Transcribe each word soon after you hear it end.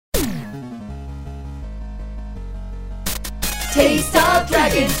Taste of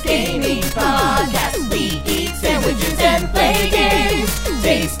Dragons Gaming Podcast. We eat sandwiches and play games.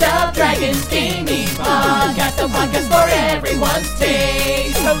 Taste of Dragons Gaming Podcast. A podcast for everyone's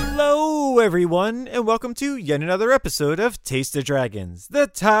taste. Hello, everyone, and welcome to yet another episode of Taste of Dragons, the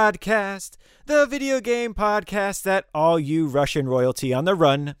Toddcast, the video game podcast that all you Russian royalty on the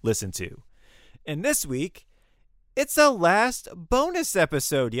run listen to. And this week, it's the last bonus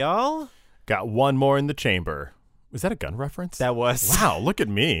episode, y'all. Got one more in the chamber. Was that a gun reference? That was. Wow, look at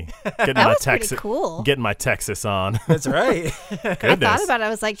me. Getting That my was pretty cool. Getting my Texas on. That's right. I thought about it. I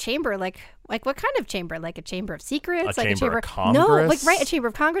was like, chamber, like what kind of chamber? Like a chamber of secrets? A like chamber of No, Congress? a chamber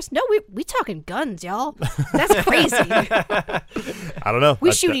of Congress. No, we talking guns, y'all. That's crazy. I don't know. We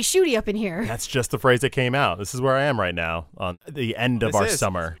shooty up in here. That's just the phrase that came out. This is where I am right now on the end of This our is.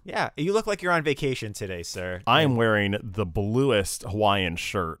 summer. Yeah, you look like you're on vacation today, sir. I am wearing the bluest Hawaiian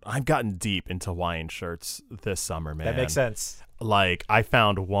shirt. I've gotten deep into Hawaiian shirts this summer, man. That makes sense. Like, I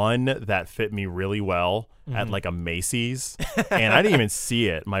found one that fit me really well at like a Macy's, and I didn't even see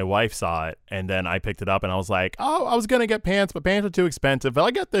it. My wife saw it, and then I picked it up, and I was like, oh, I was going to get pants, but pants are too expensive. But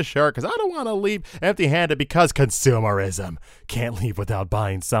I got this shirt because I don't want to leave empty-handed because consumerism. Can't leave without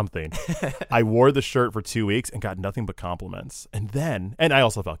buying something. I wore the shirt for 2 weeks and got nothing but compliments. And I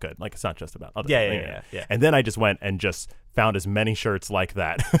also felt good. Like, it's not just about other Yeah. And then I just went and just found as many shirts like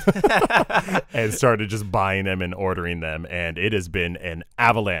that and started just buying them and ordering them. And it has been an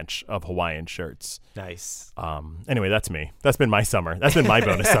avalanche of Hawaiian shirts. Nice. Anyway, that's me. That's been my summer. That's been my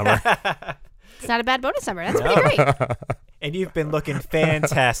bonus summer. It's not a bad bonus summer. That's pretty great. And you've been looking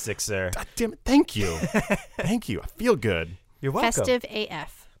fantastic, sir. God damn it. Thank you. Thank you. I feel good. You're welcome. Festive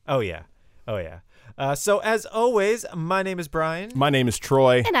AF. Oh, yeah. So, as always, my name is Brian. My name is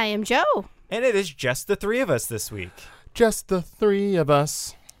Troy. And I am Joe. And it is just the three of us this week. Just the three of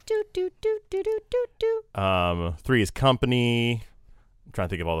us. Do, do, do, do, do, do, do. Three is company. I'm trying to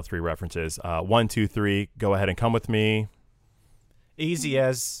think of all the three references. 1, 2, 3. Go ahead and come with me. Easy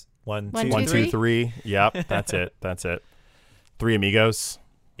as 1, 2, 1, 1, 2, 2, 3. Yep, that's it. That's it. Three amigos.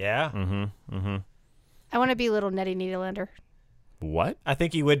 Yeah. I want to be little Nettie Niederlander What? I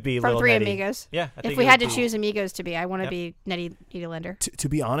think you would be from Little Three Nettie. Amigos. Yeah. I think If we you had would to be. choose amigos to be, I want to Yep. be Nettie Niederlander. To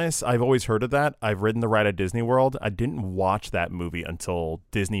be honest, I've always heard of that. I've ridden the ride at Disney World. I didn't watch that movie until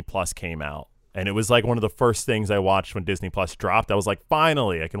Disney Plus came out. And it was like one of the first things I watched when Disney Plus dropped. I was like,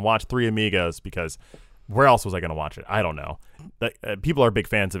 finally, I can watch Three Amigos, because where else was I going to watch it? I don't know. People are big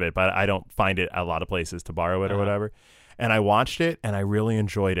fans of it, but I don't find it at a lot of places to borrow it or whatever. And I watched it, and I really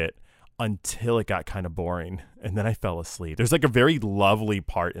enjoyed it until it got kind of boring. And then I fell asleep. There's like a very lovely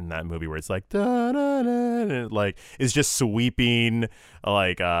part in that movie where it's like, da, da, da, and it, like, it's just sweeping,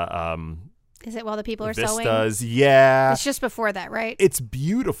 like, Is it while the people are sewing? vistas. Yeah. It's just before that, right? It's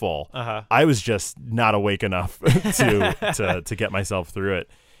beautiful. I was just not awake enough to get myself through it.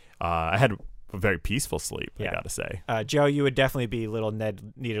 I had a very peaceful sleep, I gotta say. Joe, you would definitely be Little Ned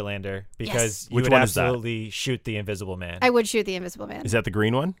Niederlander because you Which would one is that? absolutely shoot the Invisible Man. I would shoot the Invisible Man. Is that the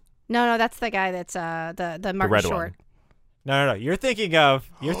green one? No, that's the guy that's the Martin red Short. one. No. You're thinking of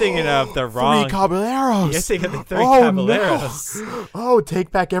the wrong. Three Caballeros. You're thinking of the Three Caballeros. No. Oh,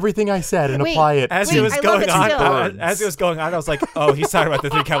 take back everything I said and Wait. apply it. As Wait, it was I love going it on, still. I was like, oh, he's talking about the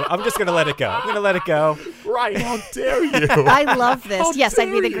Three Caballeros. I'm just gonna let it go. I'm gonna let it go. Right. How dare you? I love this. How Yes,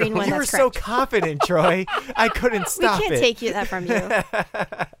 I'd be the dare green one. You were That's so correct. confident, Troy. I couldn't We stop can't it. take that from you.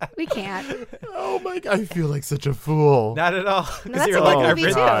 We can't. Oh my God, I feel like such a fool. Not at all. No, that's you're a like, good I movie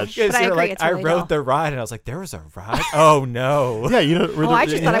read, too. gosh. But I you're agree, like, it's I really rode dull. the ride, and I was like, there was a ride? Oh no. Yeah, you know. Oh, I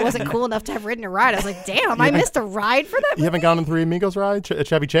just thought I wasn't cool enough to have ridden a ride. I was like, damn, I missed a ride for that. You haven't gone on Three Amigos ride at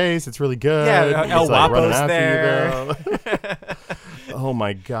Chevy Chase? It's really good. Yeah, It's El like running Guapo's after you, though. Oh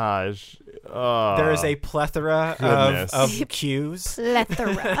my gosh. There is a plethora Goodness. of cues.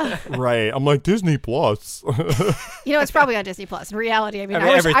 Plethora. Right. I'm like, Disney Plus. You know, it's probably on Disney Plus. In reality, I mean, I mean,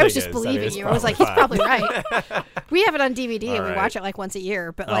 I was everything just is. believing it's you. I was like, he's probably probably right. We have it on DVD and we right. watch it like once a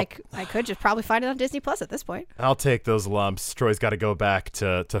year. But like, I could just probably find it on Disney Plus at this point. I'll take those lumps. Troy's got to go back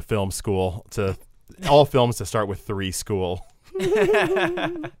to film school, to all films to start with 3 school. Hey,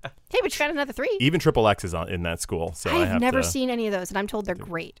 but you got another 3. Even Triple X is in that school. So I I've have never to, seen any of those, and I'm told they're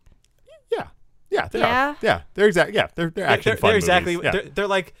great. Yeah, they Yeah? are. Yeah, they're exactly. Yeah, they're action fun They're exactly. movies. Yeah. They're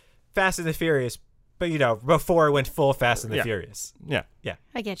like Fast and the Furious, but before it went full Fast and the Yeah. Furious. Yeah.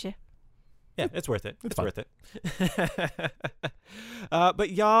 I get you. Yeah, it's worth it. It's fun. worth it.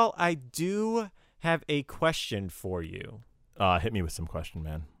 But y'all, I do have a question for you. Hit me with some question,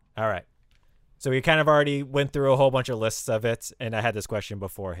 man. All right. So we kind of already went through a whole bunch of lists of it, and I had this question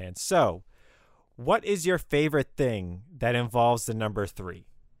beforehand. So, what is your favorite thing that involves the number 3?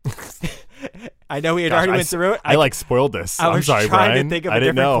 I know we had Gosh, already went through it. I spoiled this. I I'm was sorry, trying Brian. to think of I a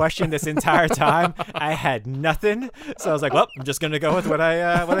didn't different know. question this entire time. I had nothing, so I was like, "Well, I'm just going to go with what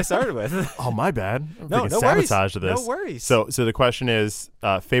I started with." Oh, my bad. No, no sabotage of worries. this. No worries. So the question is,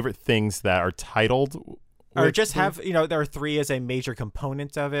 favorite things that are titled, Or with just the- have there are 3 as a major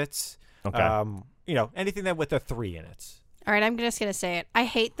component of it. Okay. Anything that with a 3 in it. All right, I'm just going to say it. I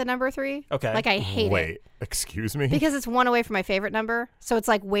hate the number 3. Okay. Like, I hate it. Wait, excuse me. Because it's one away from my favorite number. So it's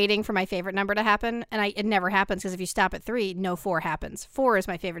like waiting for my favorite number to happen. And it never happens because if you stop at 3, no 4 happens. 4 is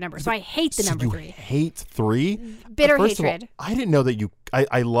my favorite number. So I hate the number you 3. hate 3? Bitter First of all, hatred. I didn't know that you.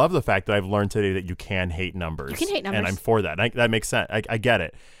 I love the fact that I've learned today that you can hate numbers. You can hate numbers. and I'm for that. That makes sense. I get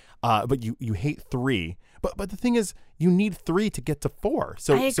it. But you hate 3. But the thing is, you need 3 to get to 4. I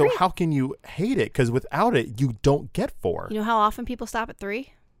So agree. how can you hate it? Because without it, you don't get 4. You know how often people stop at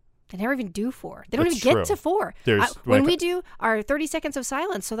 3? They never even do 4. They don't That's even get true. to 4. There's- When we do our 30 seconds of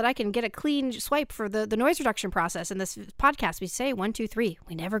silence so that I can get a clean swipe for the noise reduction process in this podcast, we say 1, 2, 3.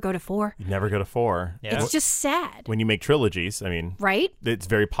 We never go to 4. You never go to 4. Yeah. It's just sad, When you make trilogies, I mean, right? it's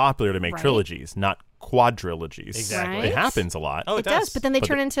very popular to make Right. trilogies, not quadrilogies. Exactly. Right? It happens a lot. Oh, It does, but then they But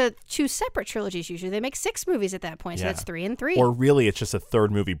turn into 2 separate trilogies usually. They make 6 movies at that point, so Yeah. that's 3 and 3. Or really, it's just a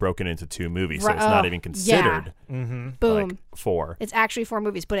third movie broken into 2 movies, so Right. it's not Oh, even yeah. considered Boom. like 4. It's actually 4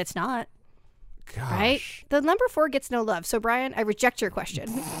 movies, but it's not, Gosh. right? The number 4 gets no love. So, Brian, I reject your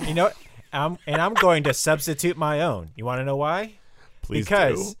question. You know what? I'm going to substitute my own. You want to know why? Please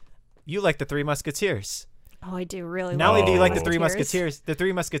Because do. you like the Three Musketeers. Oh, I do really Not only do you like the Oh. Three Musketeers, the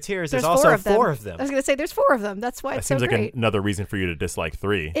Three Musketeers, There's there's also 4 of them. them. I was going to say there's 4 of them. That's why That it's so seems like great. another reason for you to dislike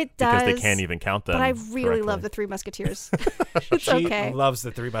 3. It Because they does, can't even count them. But I really love correctly. the Three Musketeers. It's She okay. loves the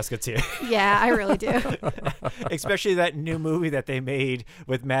Three Musketeers, Yeah, I really do. especially that new movie that they made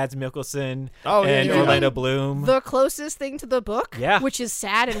with Mads Mikkelsen Oh, yeah, and yeah. Orlando Bloom. The closest thing to the book, Yeah. which is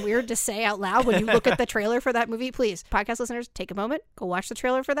sad and weird to say out loud when you look at the trailer for that movie. Please, podcast listeners, take a moment, go watch the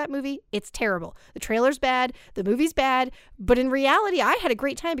trailer for that movie. It's terrible. The trailer's bad, the movie's bad, but in reality, I had a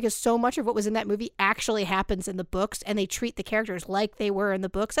great time because so much of what was in that movie actually happens in the books, and they treat the characters like they were in the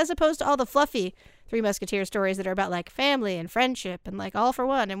books, as opposed to all the fluffy Three Musketeer stories that are about like family and friendship and like all for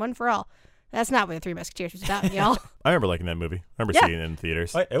one and one for all. That's not what the Three Musketeers was about, y'all. I remember liking that movie. I remember Yeah. seeing it in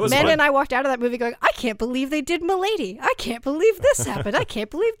theaters. It was Amanda fun. and I walked out of that movie going, I can't believe they did Milady. I can't believe this happened. I can't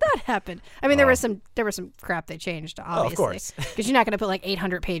believe that happened. I mean, there was some crap they changed, obviously. course. Because you're not going to put like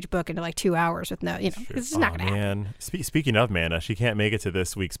 800-page book into like 2 hours with no, it's just not going to happen. Man. Speaking of Amanda, she can't make it to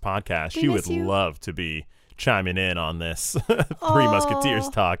this week's podcast. We She miss would you. love to be chiming in on this Three Musketeers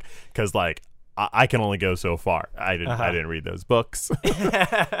talk because, like, I can only go so far. I didn't read those books.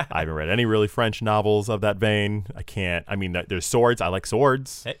 I haven't read any really French novels of that vein. I can't. I mean, there's swords. I like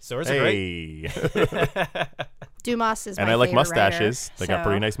swords. Hey, swords are great. Dumas is And my I like favorite mustaches. writer, They got so-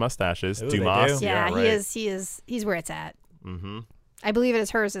 pretty nice mustaches. Ooh, they Dumas. do. Yeah, right. he's where it's at. Mm-hmm. I believe it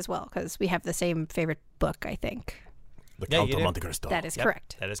is hers as well because we have the same favorite book, I think. The Yeah, Count you of did. Monte Cristo. That is Yep,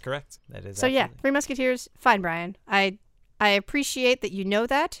 correct. That is correct. That is So yeah, absolutely- Three Musketeers, fine, Brian. I appreciate that you know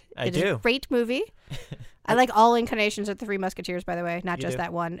that. I It is a do. great movie. I like all incarnations of the Three Musketeers, by the way, not You just do.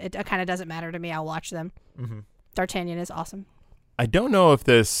 that one. It kind of doesn't matter to me. I'll watch them. Mm-hmm. D'Artagnan is awesome. I don't know if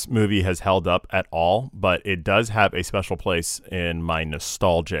this movie has held up at all, but it does have a special place in my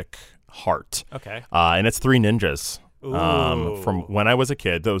nostalgic heart. Okay. And it's Three Ninjas. Ooh. From when I was a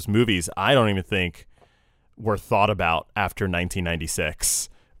kid, those movies I don't even think were thought about after 1996.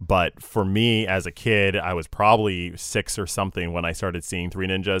 But for me as a kid, I was probably 6 or something when I started seeing Three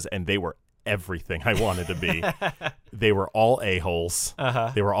Ninjas, and they were everything I wanted to be. They were all a-holes.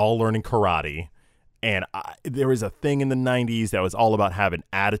 Uh-huh. They were all learning karate. And there was a thing in the 90s that was all about having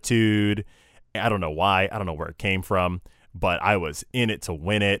attitude. I don't know why. I don't know where it came from. But I was in it to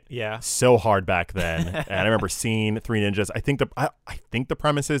win it. Yeah. So hard back then. And I remember seeing Three Ninjas. I think the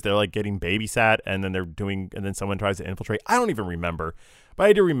premise is they're like getting babysat and then someone tries to infiltrate. I don't even remember. But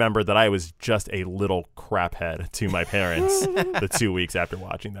I do remember that I was just a little craphead to my parents the 2 weeks after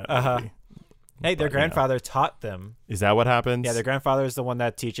watching that movie. Hey, their But, grandfather taught them. Is that what happens? Yeah, their grandfather is the one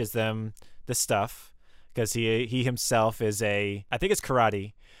that teaches them the stuff because he himself is I think it's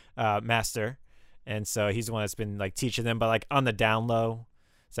karate master. And so he's the one that's been like teaching them, but like on the down low,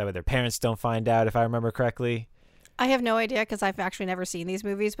 so that way their parents don't find out, if I remember correctly. I have no idea because I've actually never seen these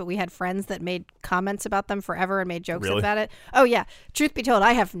movies, but we had friends that made comments about them forever and made jokes Really? about it. Oh, yeah. Truth be told,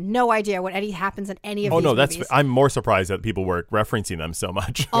 I have no idea what happens in any of these movies. I'm more surprised that people were referencing them so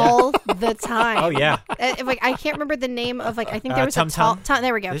much. All the time. Oh, yeah. Like, I can't remember the name of, like, I think there was Tum a tall... Tum?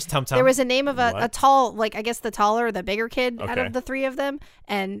 There we go. There's Tum Tum. There was a name of a What? tall, like, I guess the taller, the bigger kid out Okay. of the three of them.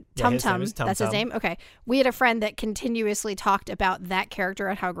 And Yeah, Tum his name Tum, is Tum that's his Tum. name? Okay. We had a friend that continuously talked about that character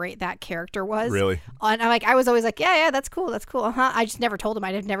and how great that character was. Really? And I was always like, yeah, that's cool. Uh-huh. I just never told him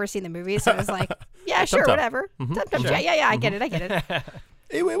I'd never seen the movie. So I was like, yeah, sure, Tum. whatever. Tum Tum, yeah, I get it.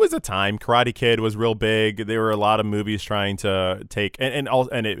 It was a time. Karate Kid was real big. There were a lot of movies trying to take, and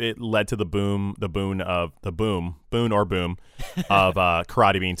it led to the boom of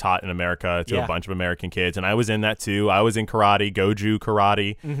karate being taught in America to Yeah. a bunch of American kids. And I was in that too. I was in karate, Goju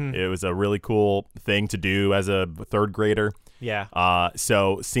karate. Mm-hmm. It was a really cool thing to do as a third grader. Yeah.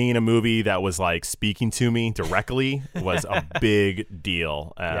 So seeing a movie that was like speaking to me directly was a big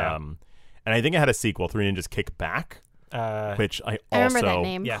deal. Yeah. And I think it had a sequel, Three Ninjas Kick Back. Which I remember that also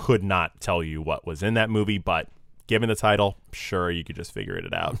name. Yeah. could not tell you what was in that movie, but given the title, sure, you could just figure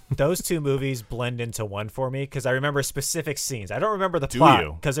it out. Those two movies blend into one for me because I remember specific scenes. I don't remember the Do plot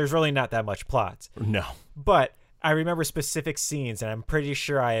you? because there's really not that much plot. No. But I remember specific scenes, and I'm pretty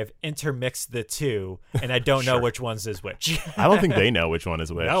sure I have intermixed the two, and I don't know which one's is which. I don't think they know which one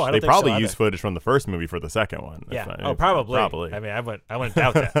is which. No, I don't they think probably so used either. footage from the first movie for the second one. Yeah. Probably. I mean, I wouldn't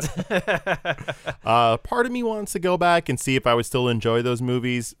doubt that. Part of me wants to go back and see if I would still enjoy those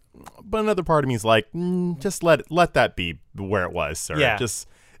movies, but another part of me is like, just let that be where it was, sir. Yeah.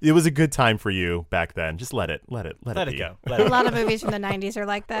 It was a good time for you back then. Just let it Let be. it go. A lot of movies from the 90s are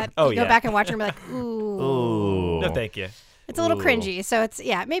like that. Oh, you go yeah. back and watch them and be like, ooh. Ooh. No, thank you. It's a little Ooh. cringy. So it's,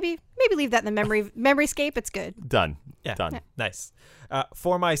 maybe leave that in the memoryscape. It's good. Done. Yeah. Done. Nice.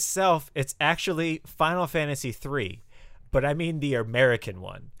 For myself, it's actually Final Fantasy 3, but I mean the American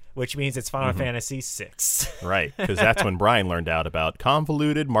one, which means it's Final Fantasy 6. Right, because that's when Brian learned out about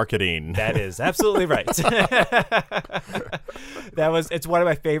convoluted marketing. That is absolutely right. It's one of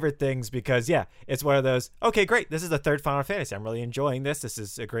my favorite things because, yeah, it's one of those, okay, great. This is the third Final Fantasy. I'm really enjoying this. This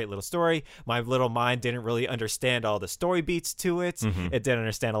is a great little story. My little mind didn't really understand all the story beats to it. It didn't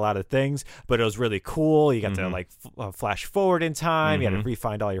understand a lot of things, but it was really cool. You got to flash forward in time. You got to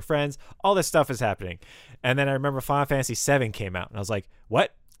re-find all your friends. All this stuff is happening. And then I remember Final Fantasy 7 came out and I was like,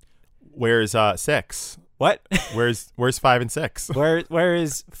 what? Where's 6? What? Where's 5 and 6? Where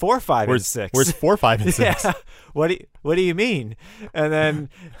is 4, 5, and 6? Where's 4, 5, and 6? Yeah. What do you mean? And then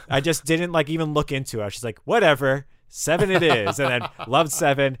I just didn't even look into it. I was just like, whatever, 7 it is. And then loved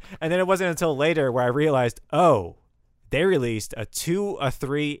 7. And then it wasn't until later where I realized, oh, they released a 2, a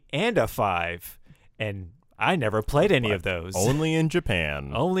 3, and a 5. And I never played any of those. Only in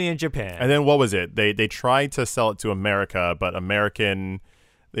Japan. Only in Japan. And then what was it? They tried to sell it to America, but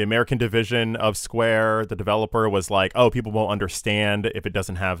the American division of Square, the developer, was like, oh, people won't understand if it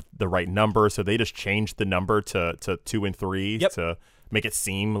doesn't have the right number. So they just changed the number to 2 and 3 to make it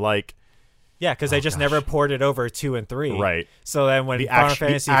seem like... Yeah, because they just never ported over 2 and 3. Right. So then when the Final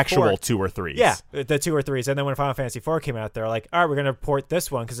Fantasy actual 4, 2 or 3s. Yeah, the 2 or 3s. And then when Final Fantasy 4 came out, they're like, all right, we're going to port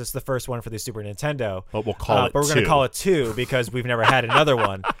this one because it's the first one for the Super Nintendo. But we'll call it But we're going 2. to call it 2 because we've never had another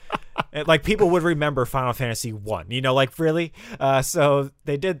one. And, people would remember Final Fantasy 1, really? So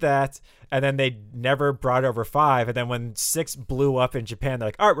they did that, and then they never brought over 5. And then when 6 blew up in Japan, they're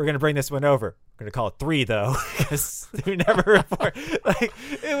like, all right, we're going to bring this one over. We're going to call it 3, though, because we never report.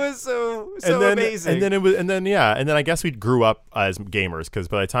 It was so amazing. And then I guess we grew up as gamers because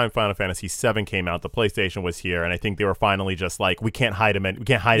by the time Final Fantasy 7 came out, the PlayStation was here, and I think they were finally just like, we can't hide it. We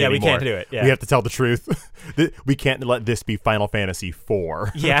can't hide it anymore. We can't do it. Yeah. We have to tell the truth. We can't let this be Final Fantasy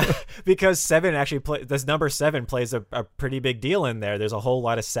 4. Yeah, because 7 actually this number 7 plays a pretty big deal in there. There's a whole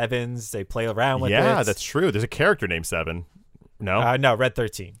lot of 7s. They play around with it. Yeah, that's true. There's a character named 7. No? No, Red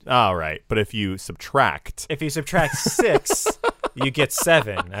 13. Oh, right. But if you subtract... If you subtract 6, you get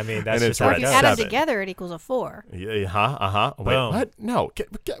 7. I mean, that's And just it's how red it If you goes. add them 7. together, it equals a 4. Wait, Boom. what? No.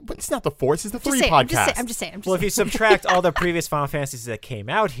 But it's not the 4. This is the 3 Just saying, podcast. I'm just saying. Well, if you subtract all the previous Final Fantasies that came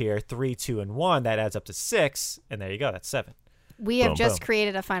out here, 3, 2, and 1, that adds up to 6, and there you go. That's 7. We have Boom, just boom.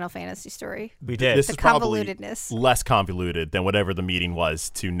 created a Final Fantasy story. We did. This The is probably convolutedness. less convoluted than whatever the meeting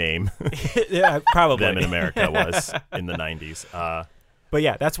was to name Yeah, probably. them in America was in the 90s. But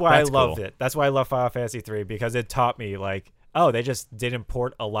yeah, that's why That's I loved cool. it. That's why I love Final Fantasy 3, because it taught me, they just didn't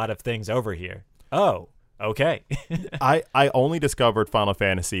port a lot of things over here. Oh, okay. I only discovered Final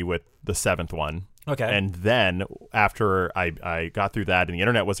Fantasy with the 7th one. Okay. And then after I got through that and the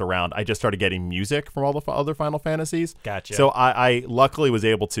internet was around, I just started getting music from all the other Final Fantasies. Gotcha. So I luckily was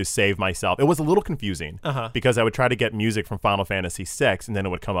able to save myself. It was a little confusing because I would try to get music from Final Fantasy VI and then it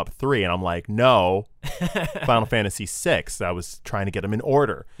would come up 3 and I'm like, no, Final Fantasy VI. I was trying to get them in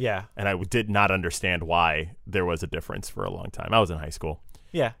order. Yeah. And I did not understand why there was a difference for a long time. I was in high school.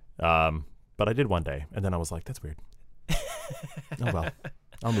 Yeah. But I did one day and then I was like, that's weird. Oh, well.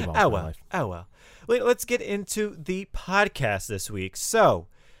 I'll move on Oh, with my well. life. Oh, well. Let's get into the podcast this week. So,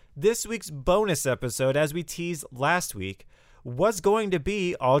 this week's bonus episode, as we teased last week, was going to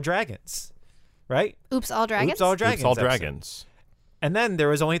be All Dragons, right? Oops, all dragons. Oops, All Dragons. It's all episode. dragons. And then there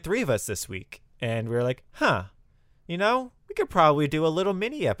was only 3 of us this week. And we were like, we could probably do a little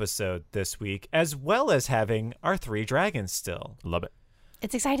mini episode this week, as well as having our 3 dragons still. Love it.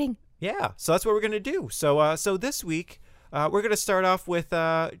 It's exciting. Yeah, so that's what we're going to do. So this week, we're going to start off with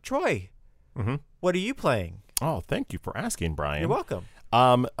Troy. Mm-hmm. What are you playing? Oh, thank you for asking, Brian. You're welcome.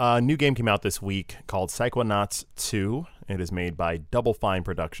 A new game came out this week called Psychonauts 2. It is made by Double Fine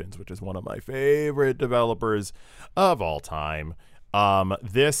Productions, which is one of my favorite developers of all time.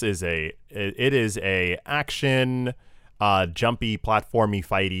 This is a action, jumpy, platformy,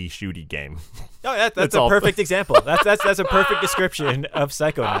 fighty, shooty game. Oh, that's a perfect example. That's a perfect description of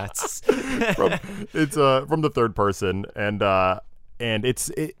Psychonauts. It's from the third person, and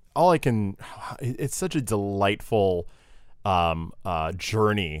it's such a delightful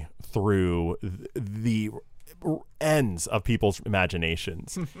journey through the ends of people's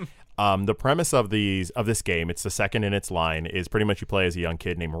imaginations. The premise of this game, it's the second in its line, is pretty much you play as a young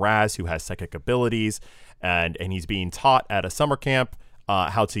kid named Raz who has psychic abilities, and he's being taught at a summer camp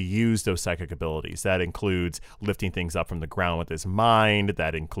how to use those psychic abilities. That includes lifting things up from the ground with his mind.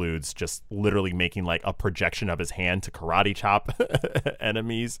 That includes just literally making like a projection of his hand to karate chop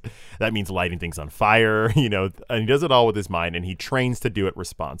enemies. That means lighting things on fire, and he does it all with his mind, and he trains to do it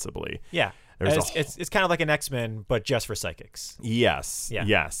responsibly. Yeah. It's kind of like an X-Men, but just for psychics. Yes. Yeah.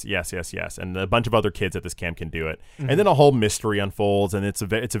 Yes. And a bunch of other kids at this camp can do it. Mm-hmm. And then a whole mystery unfolds, and it's a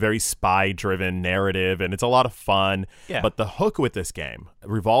very spy-driven narrative, and it's a lot of fun. Yeah. But the hook with this game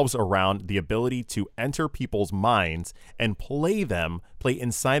revolves around the ability to enter people's minds and play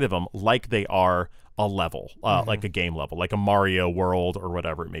inside of them like they are a level, like a game level, like a Mario world or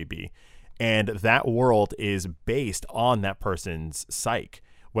whatever it may be. And that world is based on that person's psyche.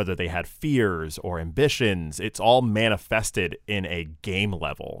 Whether they had fears or ambitions, it's all manifested in a game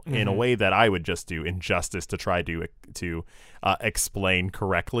level in a way that I would just do injustice to try to explain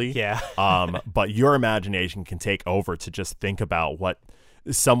correctly. Yeah. But your imagination can take over to just think about what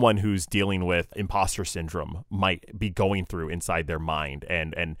someone who's dealing with imposter syndrome might be going through inside their mind,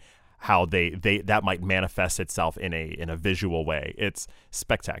 and how they that might manifest itself in a visual way. It's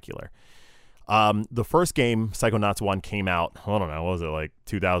spectacular. The first game, Psychonauts 1, came out, I don't know, what was it, like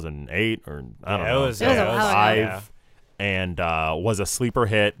 2008 or I don't know. It was a while ago. 5, and was a sleeper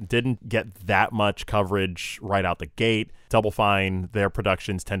hit. Didn't get that much coverage right out the gate. Double Fine, their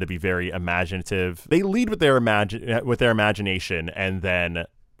productions tend to be very imaginative. They lead with their imagination, and then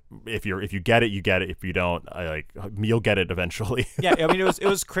if you get it, you get it. If you don't, you'll get it eventually. Yeah, I mean, it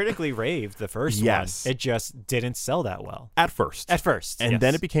was critically raved, the first Yes. one. It just didn't sell that well. At first. And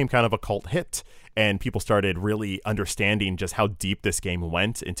then it became kind of a cult hit, and people started really understanding just how deep this game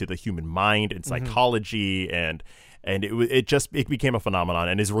went into the human mind and psychology, and it became a phenomenon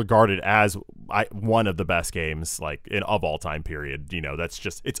and is regarded as one of the best games of all time, period. That's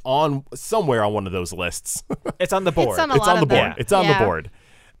just, it's on somewhere on one of those lists. It's on the board. It's on the board. It's on the board.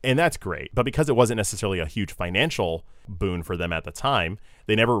 And that's great. But because it wasn't necessarily a huge financial boon for them at the time,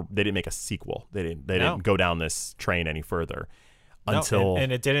 they didn't make a sequel. They didn't go down this train any further until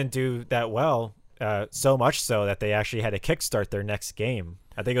and it didn't do that well. So much so that they actually had to kickstart their next game.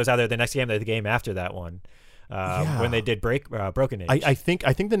 I think it was either the next game or the game after that one. When they did Broken Age. I think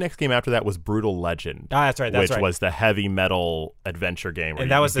the next game after that was Brutal Legend. That's right. Which was the heavy metal adventure game.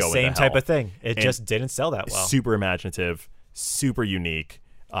 And that was the same type of thing. It just didn't sell that well. Super imaginative, super unique.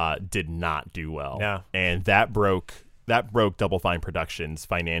 Did not do well. No. And that broke Double Fine Productions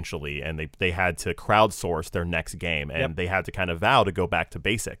financially, and they had to crowdsource their next game, and they had to kind of vow to go back to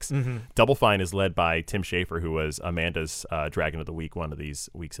basics. Double Fine is led by Tim Schafer, who was Amanda's Dragon of the Week one of these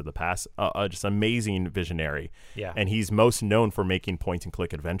weeks of the past. Just amazing visionary. Yeah. And he's most known for making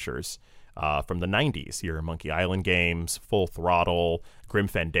point-and-click adventures from the 90s. Your Monkey Island games, Full Throttle, Grim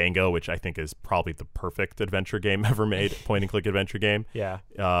Fandango, which I think is probably the perfect adventure game ever made, point-and-click adventure game. Yeah.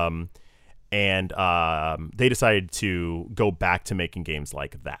 And they decided to go back to making games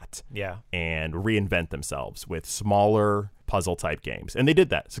like that. Yeah. And reinvent themselves with smaller puzzle-type games. And they did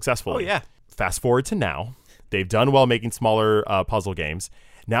that successfully. Oh, yeah. fast forward to now. They've done well making smaller puzzle games.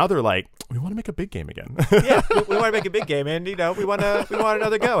 Now they're like, we want to make a big game again. Yeah, we want to make a big game, and we want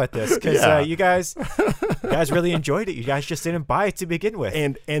another go at this because you guys really enjoyed it. You guys just didn't buy it to begin with,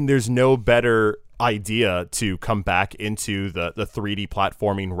 and there's no better idea to come back into the 3D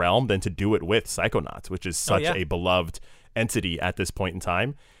platforming realm than to do it with Psychonauts, which is such a beloved entity at this point in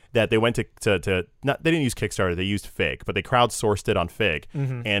time. That they went to not, they didn't use Kickstarter, they used Fig, but they crowdsourced it on Fig.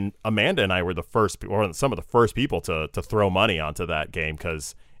 Mm-hmm. And Amanda and I were some of the first people to throw money onto that game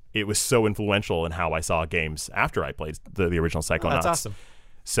because it was so influential in how I saw games after I played the original Psychonauts. That's awesome.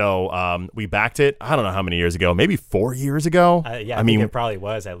 So we backed it, I don't know how many years ago, maybe 4 years ago. I mean, it probably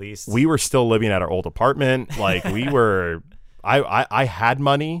was at least. We were still living at our old apartment. Like we were... I had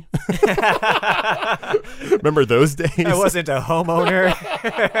money. Remember those days? I wasn't a homeowner.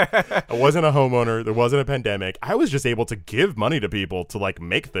 I wasn't a homeowner. There wasn't a pandemic. I was just able to give money to people to like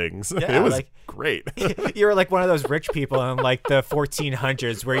make things. Yeah, it was great. You were like one of those rich people in like the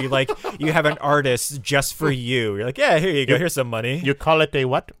 1400s where you have an artist just for you. You're like, yeah, here you go. Here's some money. You call it a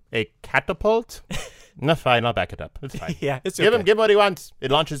what? A catapult? No, fine. I'll back it up. It's fine. Yeah, it's okay. Give him what he wants. It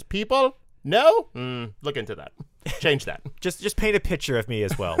launches people. No? Look into that. Change that. Just paint a picture of me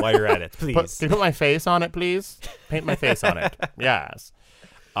as well while you're at it, please. Can you put my face on it, please? Paint my face on it. Yes.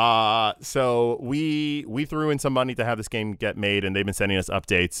 So we threw in some money to have this game get made, and they've been sending us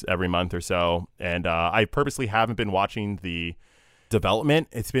updates every month or so. And I purposely haven't been watching the development.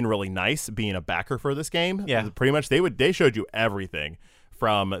 It's been really nice being a backer for this game. Yeah. Pretty much they showed you everything.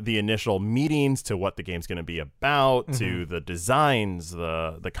 From the initial meetings to what the game's going to be about, to the designs,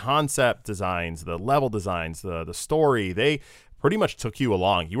 the concept designs, the level designs, the story. They pretty much took you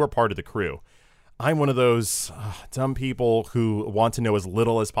along. You were part of the crew. I'm one of those dumb people who want to know as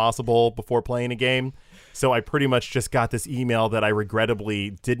little as possible before playing a game. So I pretty much just got this email that I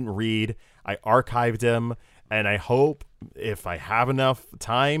regrettably didn't read. I archived him. And I hope if I have enough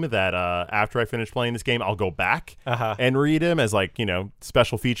time that after I finish playing this game, I'll go back and read him as like,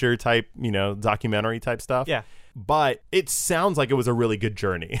 special feature type, documentary type stuff. Yeah. But it sounds like it was a really good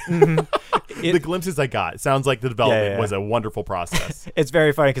journey. The glimpses I got, it sounds like the development was a wonderful process. It's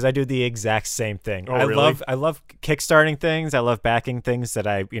very funny because I do the exact same thing. Oh, really? I love kickstarting things. I love backing things that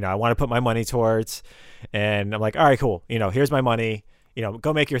I want to put my money towards. And I'm like, all right, cool. Here's my money.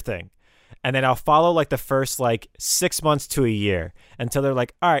 Go make your thing. And then I'll follow like the first 6 months to a year until they're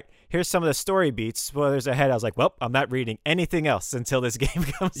like, all right, here's some of the story beats. Spoilers ahead. I was like, well, I'm not reading anything else until this game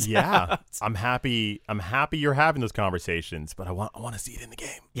comes out. I'm happy you're having those conversations, but I want to see it in the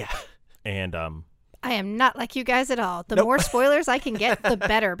game. Yeah. And I am not like you guys at all. The more spoilers I can get, the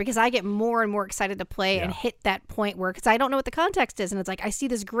better, because I get more and more excited to play and hit that point where, because I don't know what the context is, and it's like I see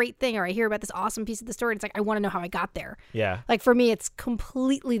this great thing or I hear about this awesome piece of the story, and it's like I want to know how I got there. Yeah. Like for me, it's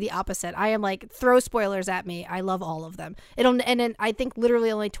completely the opposite. I am like, throw spoilers at me. I love all of them. And then I think literally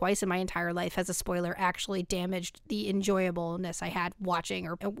only twice in my entire life has a spoiler actually damaged the enjoyableness I had watching,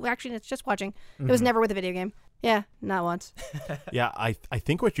 or actually it's just watching. It was never with a video game. Yeah, not once. Yeah, I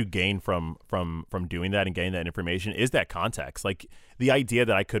think what you gain from doing that and getting that information is that context. Like the idea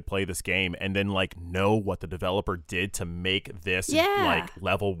that I could play this game and then know what the developer did to make this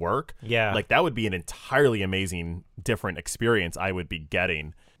level work. Yeah. Like that would be an entirely amazing different experience I would be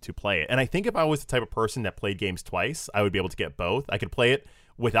getting to play it. And I think if I was the type of person that played games twice, I would be able to get both. I could play it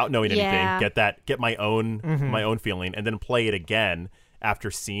without knowing anything, get my own feeling, and then play it again after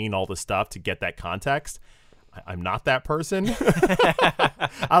seeing all the stuff to get that context. I'm not that person.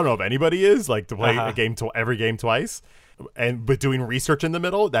 I don't know if anybody is to play a game every game twice, but doing research in the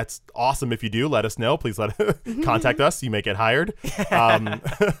middle. That's awesome. If you do, let us know. Please contact us. You may get hired. But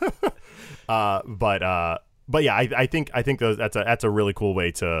yeah, I think that's a really cool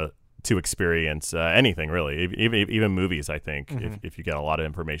way to experience anything really, even movies. I think if you get a lot of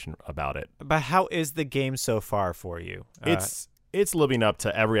information about it. But how is the game so far for you? It's living up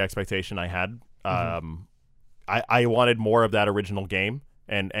to every expectation I had. I wanted more of that original game,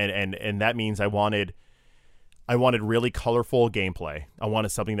 and that means I wanted really colorful gameplay. I wanted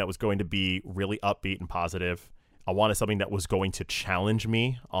something that was going to be really upbeat and positive. I wanted something that was going to challenge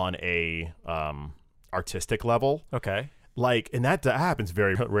me on a artistic level. Okay. And that happens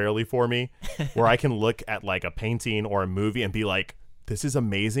very rarely for me, where I can look at a painting or a movie and be like, this is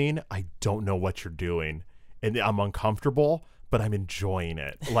amazing. I don't know what you're doing. And I'm uncomfortable, but I'm enjoying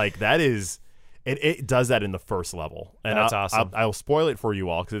it. That is... It does that in the first level. And that's awesome. I'll spoil it for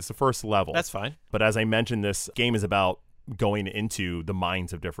you all because it's the first level. That's fine. But as I mentioned, this game is about going into the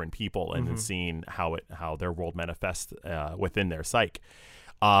minds of different people and seeing how their world manifests within their psyche.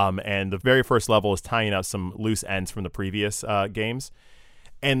 And the very first level is tying up some loose ends from the previous games.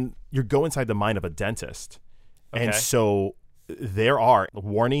 and you go inside the mind of a dentist. And Okay. so there are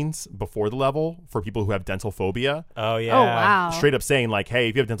warnings before the level for people who have dental phobia. Oh yeah. Oh wow. Straight up saying like, hey,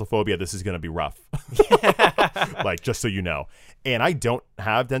 if you have dental phobia, this is going to be rough. Like, just so you know. And I don't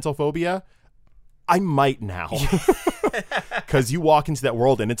have dental phobia. I might now. Because you walk into that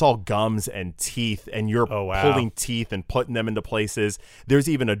world and it's all gums and teeth, and you're Oh, wow. pulling teeth and putting them into places. There's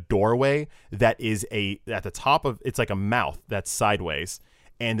even a doorway that is at the top of, it's like a mouth that's sideways.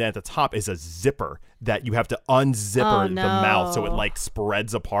 And then at the top is a zipper that you have to unzipper the mouth so it no. like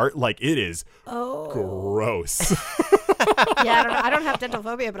spreads apart. Like, it is gross. Yeah, I don't have dental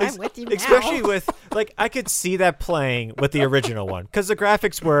phobia, but I'm with you now. Especially with like, I could see that playing with the original one because the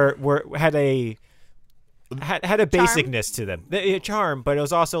graphics had a basicness to them, a charm, but it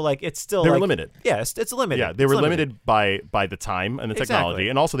was also like it's still They were like, limited. Yeah, it's limited. Yeah, they It's were limited by the time and the technology, Exactly.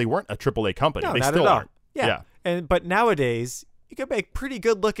 and also they weren't a AAA company. No, they not still at all. aren't. Yeah. But nowadays you can make pretty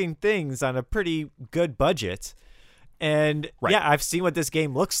good looking things on a pretty good budget, and Right. yeah, I've seen what this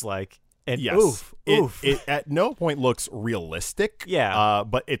game looks like, and Yes. oof. It at no point looks realistic. Yeah.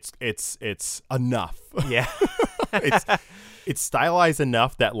 But it's enough. Yeah, It's stylized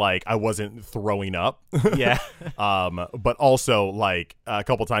enough that like I wasn't throwing up. yeah. But also like a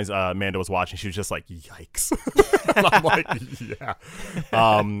couple times Amanda was watching, she was just like, yikes. And I'm like, yeah.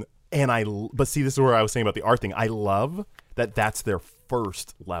 But see, this is where I was saying about the art thing. I love that that's their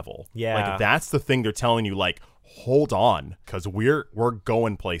first level. Yeah. Like, that's the thing they're telling you, like, hold on, because we're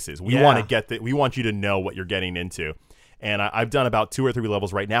going places. We Yeah. want to get that. We want you to know what you're getting into. And I've done about 2 or 3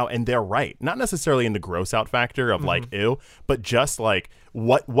 levels right now, and they're right. Not necessarily in the gross out factor of like, ew, but just like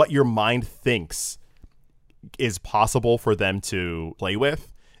what your mind thinks is possible for them to play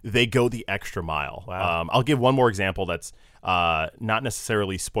with. They go the extra mile. Wow. I'll give one more example that's not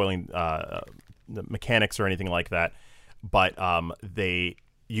necessarily spoiling the mechanics or anything like that, but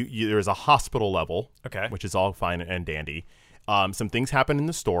there's a hospital level, Okay. which is all fine and dandy. Some things happen in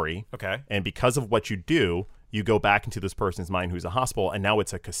the story, Okay. and because of what you do, you go back into this person's mind who's a hospital, and now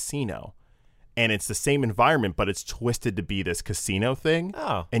it's a casino. And it's the same environment, but it's twisted to be this casino thing.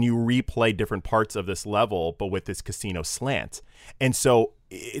 Oh. And you replay different parts of this level, but with this casino slant. And so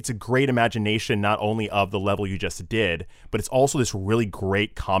it's a great imagination, not only of the level you just did, but it's also this really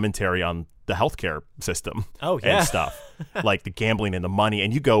great commentary on the healthcare system. Oh, yeah. And stuff. Like the gambling and the money.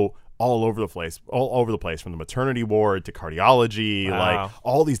 And you go all over the place from the maternity ward to cardiology. Wow. Like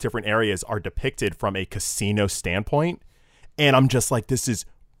all these different areas are depicted from a casino standpoint. And I'm just like, this is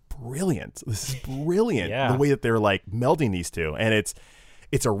brilliant. This is brilliant. Yeah. The way that they're like melding these two. And it's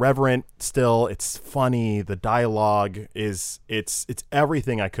irreverent still. It's funny. The dialogue is it's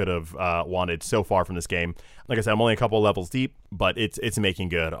everything I could have wanted so far from this game. Like I said, I'm only a couple of levels deep, but it's making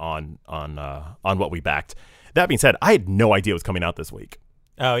good on what we backed. That being said, I had no idea it was coming out this week.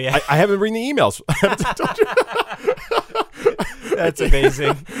 Oh yeah. I haven't read the emails. That's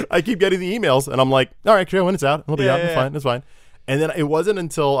amazing. I keep getting the emails, and I'm like, all right, sure, when it's out, it'll be Yeah, out. yeah, It's fine. It's fine. And then it wasn't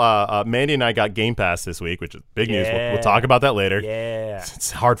until Mandy and I got Game Pass this week, which is big news. Yeah. We'll talk about that later. Yeah.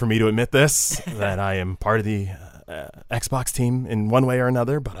 It's hard for me to admit this, that I am part of the Xbox team in one way or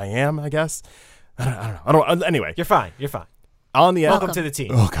another, but I am, I guess. I don't know. Anyway, You're fine. You're fine. on the Welcome to the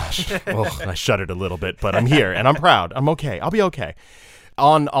team. Oh gosh, I shuddered a little bit, but I'm here and I'm proud. I'm okay. I'll be okay.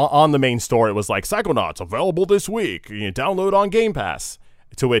 On the main store, it was like Psychonauts available this week. You download on Game Pass.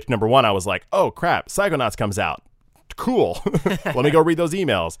 To which, number one, I was like, oh crap, Psychonauts comes out. Cool. Let me go read those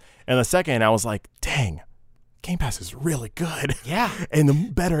emails. And the second, I was like, dang, Game Pass is really good. Yeah. And the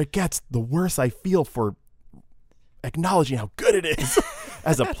better it gets, the worse I feel for acknowledging how good it is.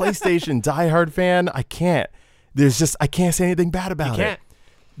 As a PlayStation diehard fan, I can't say anything bad about can't.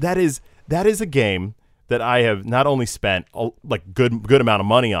 it. That is a game that I have not only spent like good amount of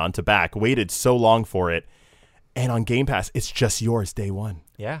money on to back, waited so long for it, and on Game Pass, it's just yours day one.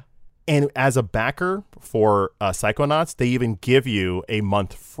 Yeah. And as a backer for Psychonauts, they even give you a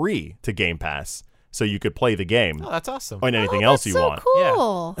month free to Game Pass, so you could play the game Oh, that's awesome. or anything else you so want.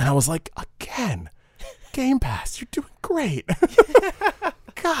 Cool. And I was like, again, Game Pass, you're doing great.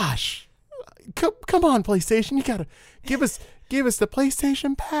 Gosh, come on, PlayStation, you gotta give us the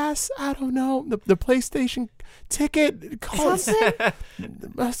PlayStation Pass. I don't know, the PlayStation ticket. Call us.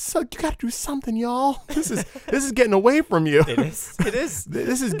 So you gotta do something, y'all. This is getting away from you. It is. It is.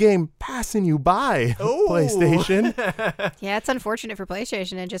 This is game passing you by, Ooh. PlayStation. Yeah, it's unfortunate for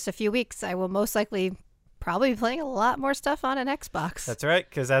PlayStation. In just a few weeks, I will most likely probably be playing a lot more stuff on an Xbox. That's right.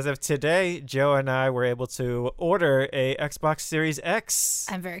 Because as of today, Joe and I were able to order a Xbox Series X.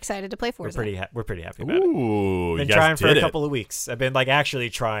 I'm very excited to play Forza. We're pretty happy about it. Ooh, Been you trying guys for did a it. couple of weeks. I've been like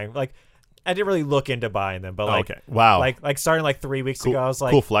actually trying. Like I didn't really look into buying them, but like, okay. Wow. like starting like 3 weeks ago, I was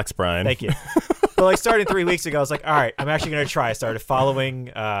like, cool flex, Brian. thank you. But like starting 3 weeks ago, I was like, all right, I'm actually gonna try. I started following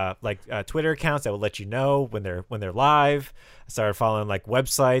Twitter accounts that would let you know when they're live. I started following like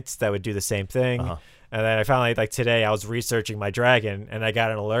websites that would do the same thing. And then I finally, like today, I was researching my dragon and I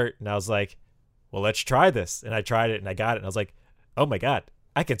got an alert and I was like, well, let's try this. And I tried it and I got it and I was like, oh my god,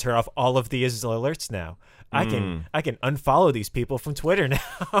 I can turn off all of these alerts now. I can unfollow these people from Twitter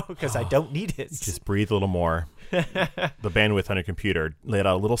now because I don't need it. Just breathe a little more. The bandwidth on your computer let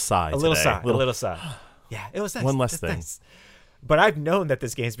out a little sigh. A little sigh. Yeah, it was nice. One less That's thing. nice. But I've known that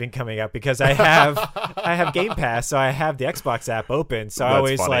this game's been coming up because I have Game Pass, so I have the Xbox app open. So I That's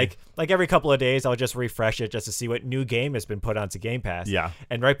always funny. like every couple of days I'll just refresh it just to see what new game has been put onto Game Pass. Yeah.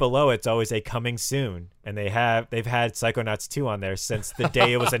 And right below it's always a coming soon, and they've had Psychonauts 2 on there since the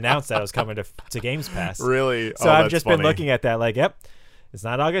day it was announced that it was coming to Games Pass. Really? So I've just been looking at that like, yep, it's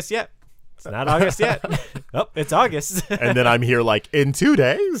not August yet. It's not August yet. Oh, it's August. And then I'm here like, in 2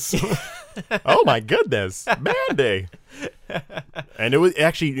 days? Oh my goodness. Mandy. And it was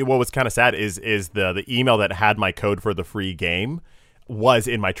actually, what was kind of sad is the email that had my code for the free game was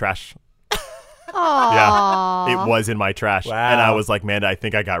in my trash. Yeah, it was in my trash. Wow. And I was like, Amanda, I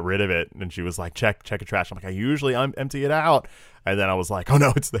think I got rid of it. And she was like, check your trash. I'm like, I usually empty it out. And then I was like, oh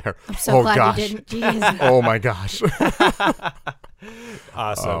no, it's there. I'm so glad gosh. you didn't. Jeez. Oh my gosh.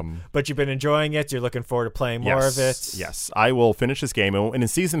 Awesome. But you've been enjoying it. You're looking forward to playing more of it. Yes, I will finish this game, and in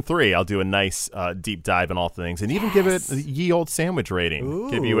season 3, I'll do a nice deep dive in all things, and even give it a ye old sandwich rating.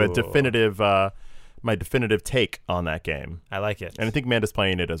 Give you a definitive, my definitive take on that game. I like it. And I think Amanda's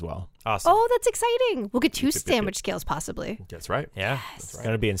playing it as well. Awesome. Oh, that's exciting. We'll get 2 sandwich scales possibly. That's right. Yeah. It's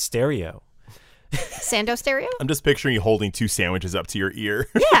going to be in stereo. Sando stereo? I'm just picturing you holding 2 sandwiches up to your ear.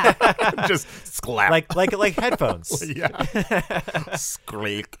 Yeah. Just slap. Like headphones. Yeah.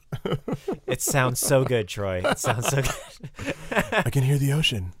 Squeak. It sounds so good, Troy. It sounds so good. I can hear the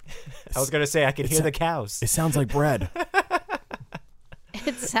ocean. I was going to say I can hear the cows. It sounds like bread.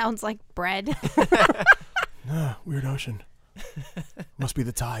 It sounds like bread. Weird ocean. Must be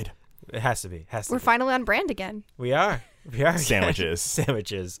the tide. It has to be. We're finally on brand again. We are. Sandwiches.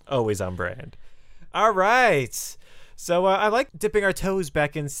 Sandwiches. Always on brand. All right. So I like dipping our toes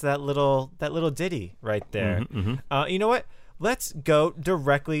back into that little ditty right there. You know what? Let's go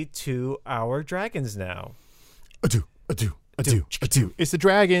directly to our dragons now. Ado. It's the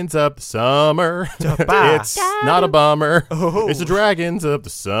dragons of the summer. Da-ba. It's not a bummer. It's the dragons of the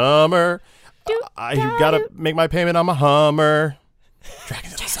summer. I gotta make my payment on my Hummer.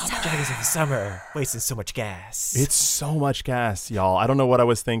 Dragons of the summer. Dragons of the summer. Wasting so much gas. It's so much gas, y'all. I don't know what I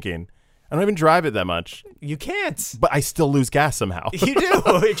was thinking. I don't even drive it that much, You can't. but I still lose gas somehow. You do.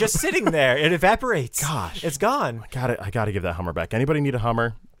 It's just sitting there. It evaporates. Gosh. It's gone. I gotta give that Hummer back. Anybody need a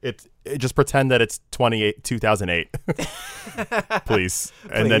Hummer? Just pretend that it's 2008, please,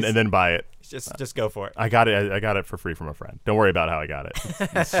 and then buy it. Just go for it. I got it for free from a friend. Don't worry about how I got it.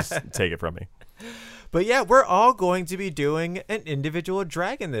 Just take it from me. But yeah, we're all going to be doing an individual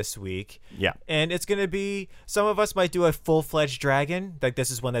dragon this week. Yeah. And it's going to be, some of us might do a full-fledged dragon, like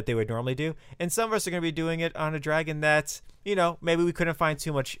this is one that they would normally do. And some of us are going to be doing it on a dragon that, maybe we couldn't find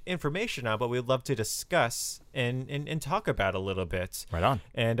too much information on, but we'd love to discuss and talk about a little bit. Right on.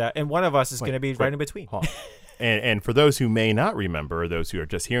 And one of us is going to be right in between. Hold on. And for those who may not remember, or those who are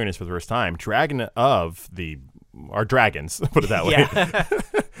just hearing this for the first time, our dragons, put it that way,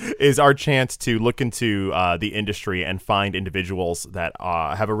 is our chance to look into the industry and find individuals that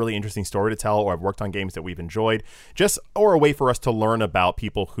have a really interesting story to tell or have worked on games that we've enjoyed, or a way for us to learn about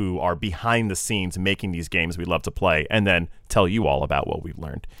people who are behind the scenes making these games we love to play, and then tell you all about what we've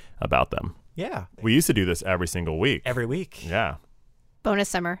learned about them. Yeah. We used to do this every single week. Every week. Yeah. Bonus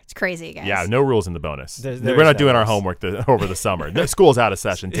summer. It's crazy, guys. Yeah, no rules in the bonus. There We're not is doing no our rules. homework over the summer. The school's out of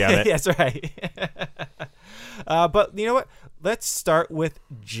session, damn it. That's right. But you know what? Let's start with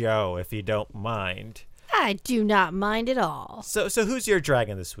Joe, if you don't mind. I do not mind at all. So who's your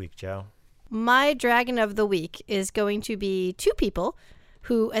dragon this week, Joe? My dragon of the week is going to be 2 people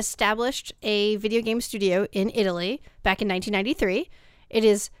who established a video game studio in Italy back in 1993. It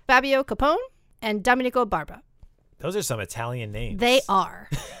is Fabio Capone and Domenico Barba. Those are some Italian names. They are.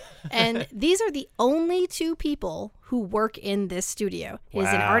 And these are the only 2 people who work in this studio. He is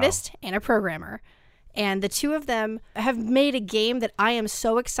an Wow. artist and a programmer. And the 2 of them have made a game that I am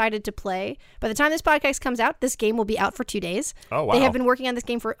so excited to play. By the time this podcast comes out, this game will be out for 2 days. Oh, wow. They have been working on this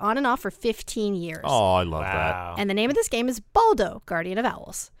game on and off for 15 years. Oh, I love Wow. And the name of this game is Baldo, Guardian of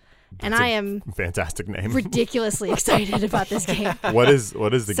Owls. And I am that. Fantastic name. ridiculously excited about this game. What is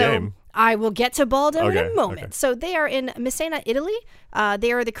the game? I will get to Baldo in Okay, a moment. okay. So they are in Messina, Italy.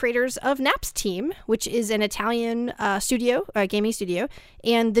 They are the creators of Naps Team, which is an Italian studio, gaming studio.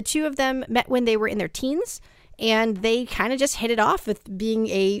 And the two of them met when they were in their teens. And they kind of just hit it off with being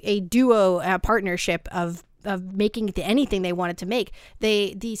a duo partnership of making anything they wanted to make.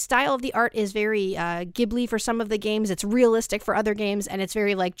 The style of the art is very Ghibli for some of the games. It's realistic for other games, and it's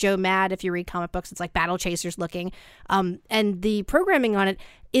very like Joe Mad if you read comic books. It's like Battle Chasers looking. And the programming on it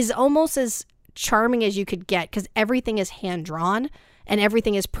is almost as charming as you could get because everything is hand-drawn and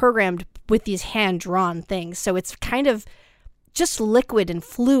everything is programmed with these hand-drawn things. So it's kind of just liquid and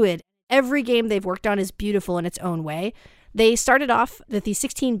fluid. Every game they've worked on is beautiful in its own way. They started off with the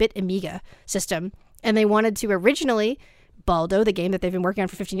 16-bit Amiga system, and they wanted to originally, Baldo, the game that they've been working on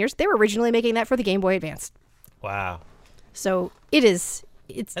for 15 years, they were originally making that for the Game Boy Advance. Wow. So it's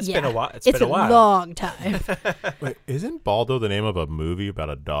been a while. It's been a long time. Wait, isn't Baldo the name of a movie about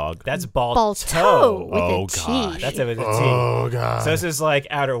a dog? That's Balto Balto. with Oh, a T. gosh. That's it with a T. Oh, God. So this is like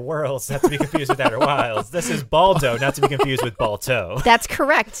Outer Worlds, not to be confused with Outer Wilds. This is Baldo, not to be confused with Balto. That's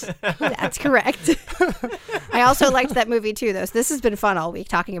correct. That's correct. I also liked that movie too, though. So this has been fun all week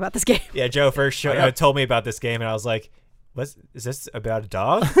talking about this game. Yeah, Joe first told me about this game, and I was like, "Is this about a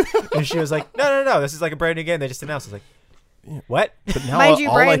dog?" And she was like, No. This is like a brand new game they just announced. I was like, what? But now Mind you,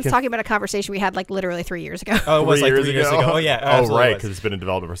 all I Brian's can- talking about a conversation we had like literally 3 years ago. Oh, it was 3 like 3 years ago. Oh, yeah. Oh, absolutely right, was. because it's been in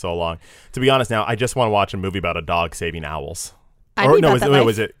development for so long. To be honest, now I just want to watch a movie about a dog saving owls. I knew about that life.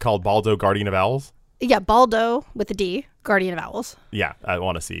 Was it called Baldo, Guardian of Owls? Yeah, Baldo with a D, Guardian of Owls. Yeah, I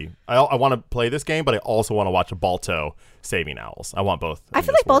want to see. I want to play this game, but I also want to watch a Balto saving owls. I want both. I in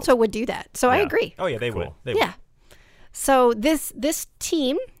feel this like Balto world. would do that. So I Yeah. agree. Oh, yeah, they would. Cool. They would. Yeah. So this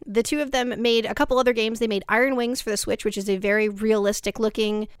team, the two of them made a couple other games. They made Iron Wings for the Switch, which is a very realistic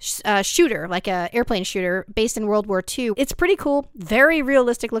looking shooter, like a airplane shooter based in World War II. It's pretty cool, very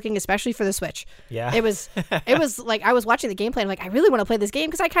realistic looking, especially for the Switch. Yeah. It was like I was watching the gameplay and I'm like, I really want to play this game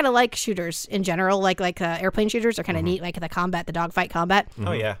because I kind of like shooters in general, like airplane shooters are kind of neat, like the dogfight combat.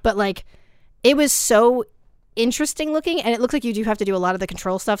 Oh, yeah. But like, it was so interesting looking, and it looks like you do have to do a lot of the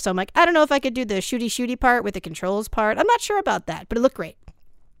control stuff. So I'm like, I don't know if I could do the shooty part with the controls part. I'm not sure about that, but it looked great.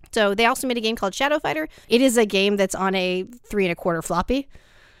 So they also made a game called Shadow Fighter. It is a game that's on a 3 1/4 floppy.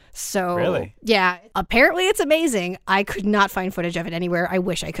 So Really? Yeah, apparently it's amazing. I could not find footage of it anywhere. I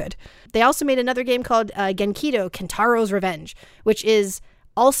wish I could. They also made another game called Genkido Kentaro's Revenge, which is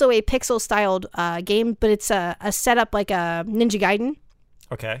also a pixel styled game, but it's a setup like a Ninja Gaiden.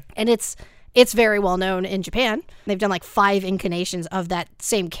 Okay. And it's very well known in Japan. They've done like 5 incarnations of that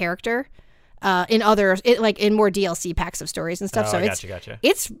same character in more DLC packs of stories and stuff. Oh, So gotcha.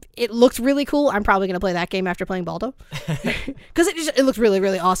 it looked really cool. I'm probably going to play that game after playing Baldo because it looks really,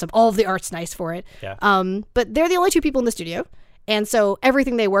 really awesome. All of the art's nice for it. Yeah. But they're the only 2 people in the studio. And so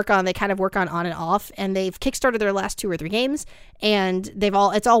everything they work on, they kind of work on and off. And they've kickstarted their last 2 or 3 games, and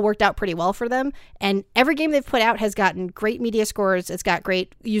it's all worked out pretty well for them. And every game they've put out has gotten great media scores. It's got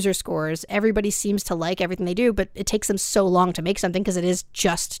great user scores. Everybody seems to like everything they do, but it takes them so long to make something because it is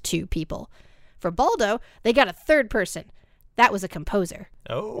just 2 people. For Baldo, they got a 3rd person. That was a composer.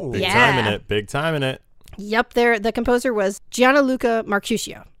 Oh. Big Yeah. time in it. Big time in it. Yep, the composer was Gianluca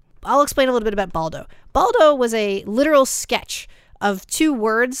Marcuscio. I'll explain a little bit about Baldo. Baldo was a literal sketch of 2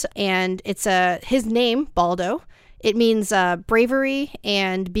 words, and it's his name, Baldo. It means bravery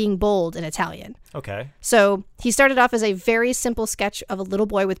and being bold in Italian. Okay. So he started off as a very simple sketch of a little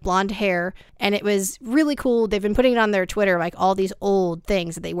boy with blonde hair, and it was really cool. They've been putting it on their Twitter, like all these old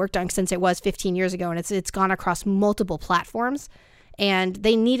things that they worked on since it was 15 years ago, and it's gone across multiple platforms. And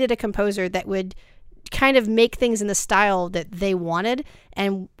they needed a composer that would kind of make things in the style that they wanted.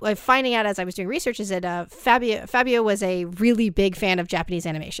 And finding out as I was doing research is that Fabio was a really big fan of Japanese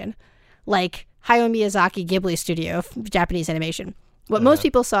animation, like Hayao Miyazaki Ghibli studio of Japanese animation. What most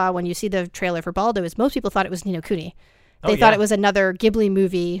people saw when you see the trailer for Baldo is most people thought it was Ni no Kuni. They thought it was another Ghibli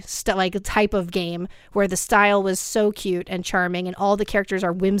movie, like type of game where the style was so cute and charming, and all the characters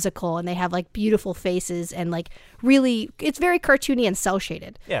are whimsical and they have like beautiful faces and like really, it's very cartoony and cel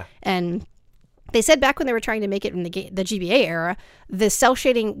shaded. Yeah. And they said back when they were trying to make it in the GBA era, the cel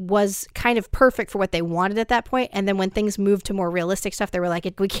shading was kind of perfect for what they wanted at that point. And then when things moved to more realistic stuff, they were like,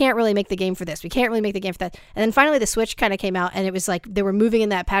 we can't really make the game for this. We can't really make the game for that. And then finally the Switch kind of came out, and it was like they were moving in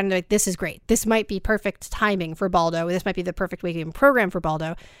that pattern. They're like, this is great. This might be perfect timing for Baldo. This might be the perfect way to program for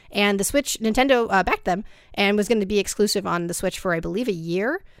Baldo. And the Switch, Nintendo backed them and was going to be exclusive on the Switch for, I believe, a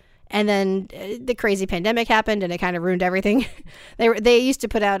year. And then the crazy pandemic happened, and it kind of ruined everything. They used to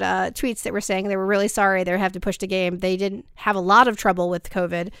put out tweets that were saying they were really sorry they would have to push the game. They didn't have a lot of trouble with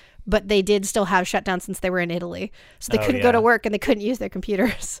COVID, but they did still have shutdown since they were in Italy. So they couldn't go to work, and they couldn't use their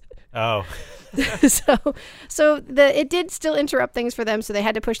computers. Oh. It did still interrupt things for them, so they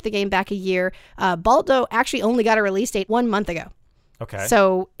had to push the game back a year. Baldo actually only got a release date 1 month ago. Okay.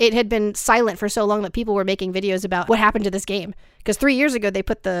 So it had been silent for so long that people were making videos about what happened to this game. Because 3 years ago, they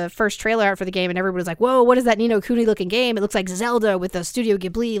put the first trailer out for the game, and everybody was like, whoa, what is that Ni no Kuni looking game? It looks like Zelda with a Studio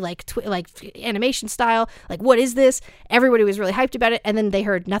Ghibli, like animation style. Like, what is this? Everybody was really hyped about it, and then they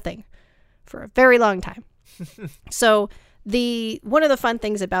heard nothing for a very long time. So one of the fun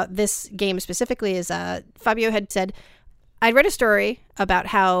things about this game specifically is Fabio had said, I'd read a story about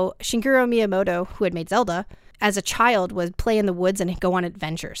how Shigeru Miyamoto, who had made Zelda, as a child would play in the woods and go on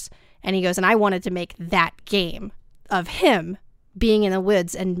adventures. And he goes, and I wanted to make that game of him being in the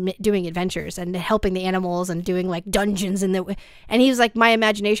woods and doing adventures and helping the animals and doing like dungeons. And he was like, my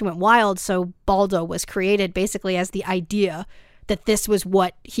imagination went wild. So Baldo was created basically as the idea that this was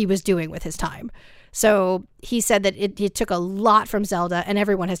what he was doing with his time. So he said that it took a lot from Zelda, and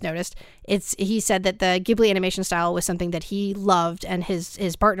everyone has noticed. He said that the Ghibli animation style was something that he loved, and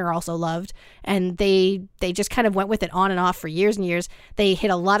his partner also loved, and they just kind of went with it on and off for years and years. They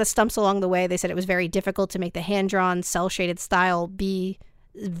hit a lot of stumps along the way. They said it was very difficult to make the hand-drawn, cel-shaded style be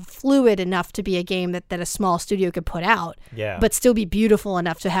fluid enough to be a game that a small studio could put out, but still be beautiful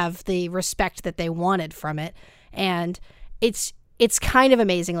enough to have the respect that they wanted from it. And it's kind of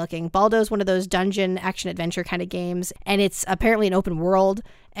amazing looking. Baldo's one of those dungeon action adventure kind of games, and it's apparently an open world,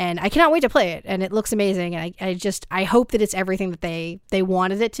 and I cannot wait to play it, and it looks amazing, and I hope that it's everything that they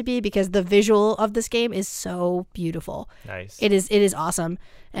wanted it to be, because the visual of this game is so beautiful. Nice. It is awesome.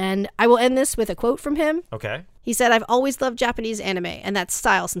 And I will end this with a quote from him. Okay. He said, I've always loved Japanese anime and that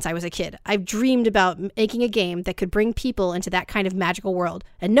style since I was a kid. I've dreamed about making a game that could bring people into that kind of magical world,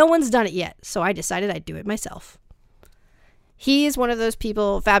 and no one's done it yet, so I decided I'd do it myself. He's one of those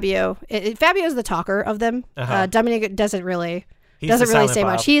people, Fabio. Fabio's the talker of them. Dominic doesn't really say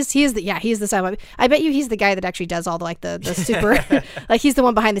much. He's the silent Bob. I bet you he's the guy that actually does all the super like he's the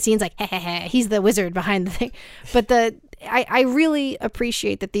one behind the scenes, like he's the wizard behind the thing. But I really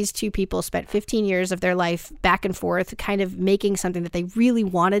appreciate that these two people spent 15 years of their life back and forth kind of making something that they really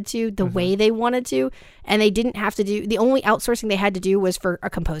wanted to, the way they wanted to, and they didn't have to do, the only outsourcing they had to do was for a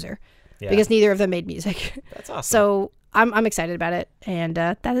composer, because neither of them made music. That's awesome. So I'm excited about it, and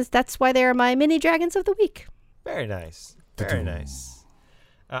that's why they are my mini dragons of the week. Very nice. Very nice.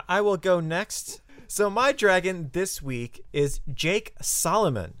 I will go next. So my dragon this week is Jake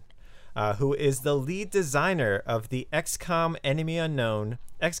Solomon, who is the lead designer of the XCOM Enemy Unknown,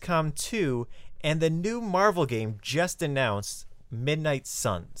 XCOM 2, and the new Marvel game just announced, Midnight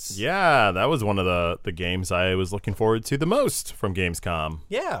Suns. Yeah, that was one of the games I was looking forward to the most from Gamescom.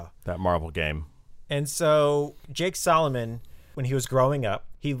 Yeah. That Marvel game. And so Jake Solomon, when he was growing up,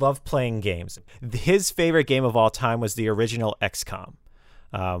 he loved playing games. His favorite game of all time was the original XCOM,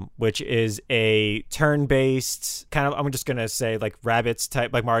 which is a turn-based kind of, I'm just going to say like Rabbids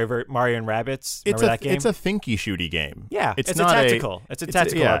type, like Mario and Rabbids. Remember that game? It's a thinky shooty game. Yeah, it's not tactical. It's a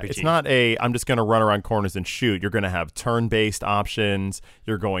tactical RPG. It's not I'm just going to run around corners and shoot. You're going to have turn-based options.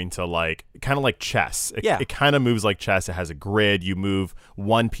 You're going to like, kind of like chess. It kind of moves like chess. It has a grid. You move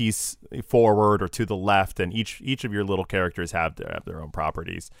one piece forward or to the left, and each of your little characters have their own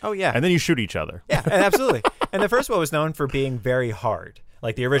properties. Oh, yeah. And then you shoot each other. Yeah, absolutely. And the first one was known for being very hard.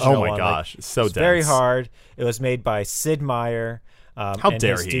 Like the original one. Oh my gosh, it's so dense. Very hard. It was made by Sid Meier. How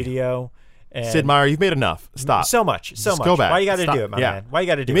dare he? Studio. And Sid Meier, you've made enough. Stop. So much. Go back. Why you got to Stop. do it, my man? Why you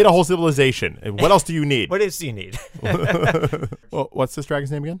got to do it? You made a whole civilization. What else do you need? What else do you need? Well, what's this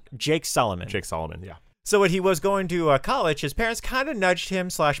dragon's name again? Jake Solomon. Jake Solomon, yeah. So when he was going to college, his parents kind of nudged him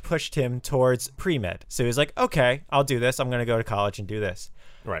 / pushed him towards pre-med. So he was like, okay, I'll do this. I'm going to go to college and do this.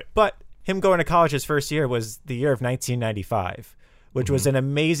 Right. But him going to college his first year was the year of 1995. Which was an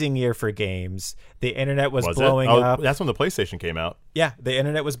amazing year for games. The internet was blowing up. That's when the PlayStation came out. Yeah, the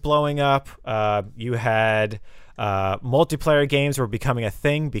internet was blowing up. You had multiplayer games were becoming a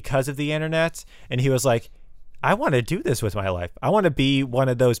thing because of the internet. And he was like, I want to do this with my life. I want to be one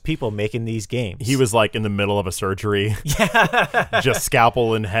of those people making these games. He was like in the middle of a surgery. Yeah. Just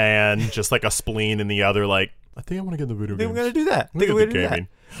scalpel in hand, just like a spleen in the other, like, I think I want to get in the video games. I'm going to do that. I think I'm going to do gaming.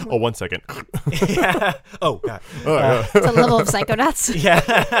 Oh, 1 second. Yeah. Oh, God. It's a level of Psychonauts. Yeah.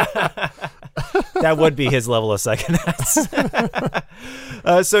 That would be his level of Psychonauts.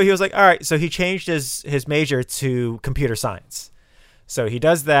 So he was like, all right. So he changed his major to computer science. So he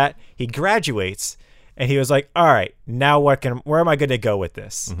does that. He graduates. And he was like, all right, now where am I going to go with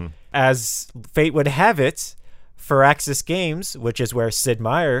this? Mm-hmm. As fate would have it, Firaxis Games, which is where Sid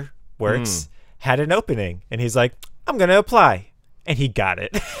Meier works, had an opening. And he's like, I'm going to apply. And he got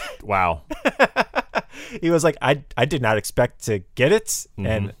it. Wow. he was like, I did not expect to get it,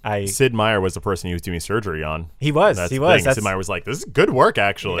 and Sid Meier was the person he was doing surgery on. He was. That's he the was. thing. Sid Meier was like, "This is good work,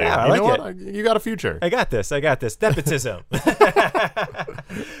 actually. Yeah, I you like know it. what? You got a future. I got this. Nepotism."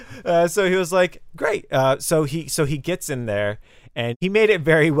 So he was like, "Great." So he gets in there, and he made it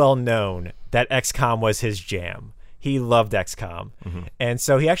very well known that XCOM was his jam. He loved XCOM. And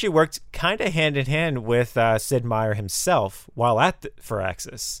so he actually worked kind of hand in hand with Sid Meier himself while at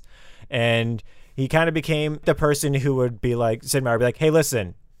Firaxis. And he kind of became the person who would be like, Sid Meier would be like, "Hey,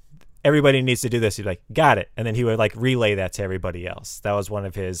 listen, everybody needs to do this." He'd be like, "Got it." And then he would like relay that to everybody else. That was one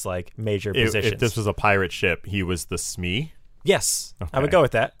of his like major positions. If this was a pirate ship, he was the SME. Yes, I would Okay. go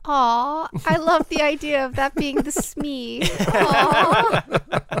with that. Aw, I love the idea of that being the SME. Aw.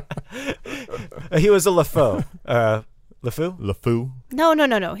 He was a LeFou. LeFou? LeFou.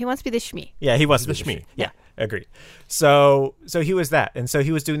 No. He wants to be the Shmi. Yeah, he was The the Shmi. Shmi. Yeah, agreed. So he was that, and so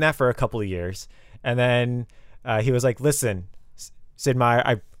he was doing that for a couple of years, and then he was like, "Listen, Sid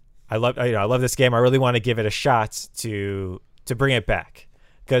Meier, I love this game. I really want to give it a shot to bring it back."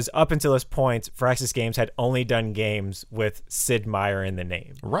 Because up until this point, Firaxis Games had only done games with Sid Meier in the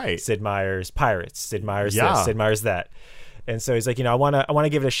name. Right. Sid Meier's Pirates, Sid Meier's Yeah. this, Sid Meier's that. And so he's like, I want to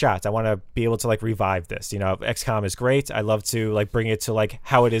give it a shot. I want to be able to like revive this. XCOM is great. I'd love to like bring it to like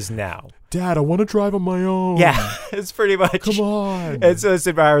how it is now. Dad, I want to drive on my own. Yeah, it's pretty much. Come on. And so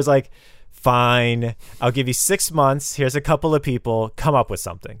Sid Meier was like, "Fine, I'll give you 6 months. Here's a couple of people. Come up with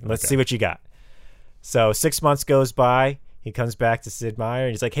something. Let's see what you got." So 6 months goes by. He comes back to Sid Meier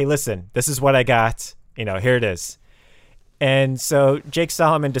and he's like, "Hey, listen, this is what I got. Here it is." And so Jake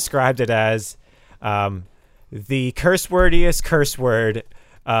Solomon described it as the curse-wordiest curse word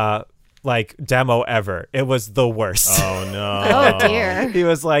like demo ever. It was the worst. Oh no. Oh, dear. He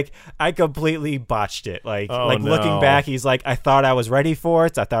was like, "I completely botched it." Like Oh, looking no. back, he's like, "I thought I was ready for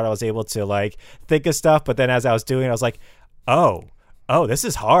it. I thought I was able to like think of stuff, but then as I was doing it, I was like, oh, this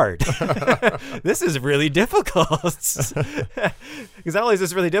is hard. This is really difficult." Because not only is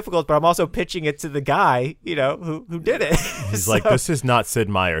this really difficult, but I'm also pitching it to the guy, who did it. He's like, "This is not Sid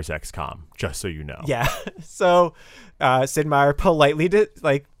Meier's XCOM, just so you know." Yeah. So Sid Meier politely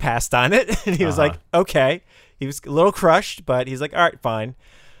passed on it, and he was like, "Okay." He was a little crushed, but he's like, "All right, fine."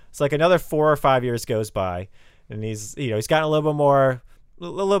 It's like another 4 or 5 years goes by, and he's gotten a little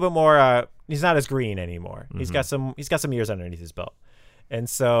bit more. He's not as green anymore. He's got some years underneath his belt, and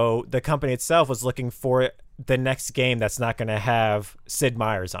so the company itself was looking for the next game that's not going to have Sid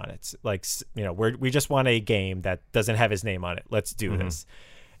Meier's on it. Like, we just want a game that doesn't have his name on it. Let's do this.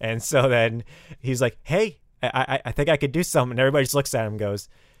 And so then he's like, "Hey, I think I could do something." And everybody just looks at him and goes,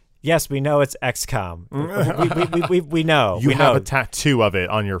 "Yes, we know it's XCOM. we know. You we have know. a tattoo of it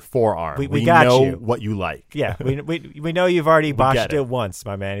on your forearm. We got know you. what you like. Yeah, we know you've already botched get it it. once,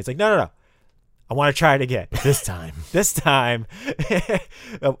 my man." He's like, No. I want to try it again. This time. This time,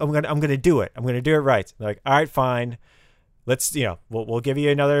 I'm gonna do it. I'm gonna do it right. They're like, "All right, fine. Let's we'll give you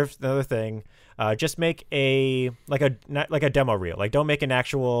another thing. Just make not like a demo reel. Like, don't make an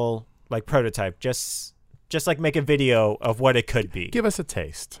actual like prototype. Just like make a video of what it could be. Give us a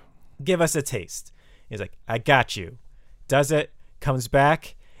taste. Give us a taste." He's like, "I got you." Does it? Comes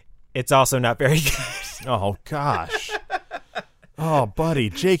back. It's also not very good. Oh gosh. Oh,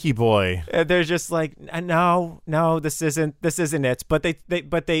 buddy, Jakey boy. And they're just like, no, this isn't it. But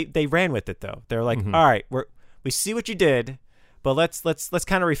they ran with it though. They're like, "All right, we see what you did, but let's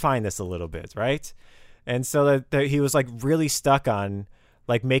kind of refine this a little bit, right?" And so that he was like really stuck on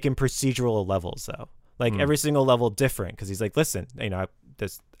like making procedural levels though, like every single level different, because he's like, "Listen,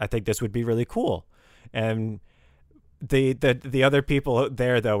 I think this would be really cool," and the other people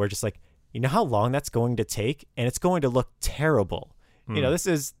there though were just like, "You know how long that's going to take, and it's going to look terrible." This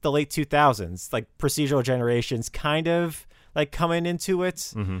is the late 2000s, like procedural generations kind of like coming into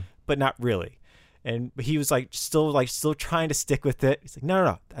it, but not really. And he was like still trying to stick with it. He's like,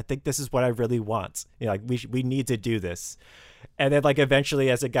 no, I think this is what I really want. Like we need to do this. And then like eventually,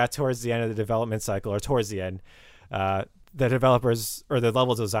 as it got towards the end of the development cycle, or towards the end, the developers or the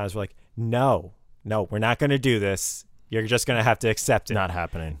level designers were like, no, we're not going to do this. You're just going to have to accept it. Not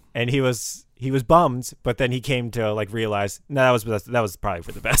happening. And he was bummed, but then he came to like realize, no, that was probably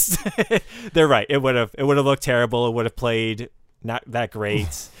for the best. They're right. It would have looked terrible. It would have played not that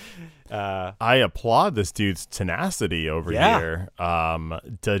great. I applaud this dude's tenacity over here.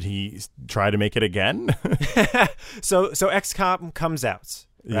 Did he try to make it again? So XCOM comes out,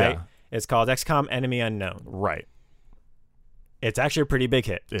 right? Yeah. It's called XCOM Enemy Unknown. Right. It's actually a pretty big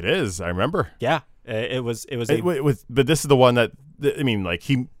hit. It is. I remember. Yeah. It was But this is the one that, I mean, like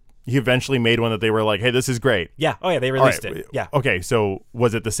He eventually made one that they were like, hey, this is great. Yeah. Oh yeah, they All released right. it. Yeah. Okay, so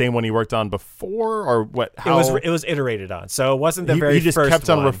was it the same one he worked on before, or what? How? It was iterated on, so it wasn't the very He just first kept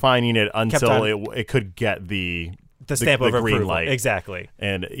on one. refining it until on- it could get the stamp of green approval. light. Exactly.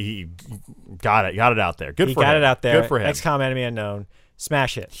 And he got it out there. Good He for him. got it out there. Good for him. XCOM Enemy Unknown,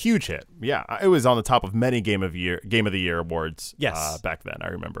 smash hit. Huge hit. Yeah, it was on the top of many Game of the Year awards. Yes. Back then I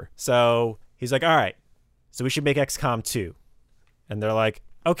remember. So he's like, all right, so we should make XCOM 2. And they're like,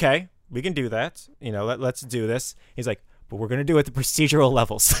 okay, we can do that. Let's do this. He's like, but we're going to do it the procedural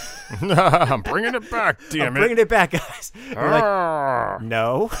levels. I'm bringing it back, damn I'm it. bringing it back, guys. We're like, Ah.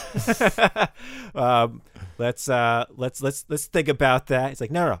 no. Let's think about that. He's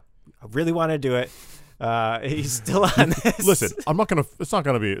like, no, I really want to do it. He's still on this. Listen, it's not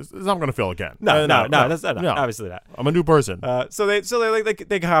gonna fail again. No, that's not, no. obviously not. I'm a new person. So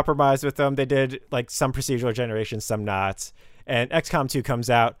they compromised with them. They did like some procedural generation, some not. And XCOM 2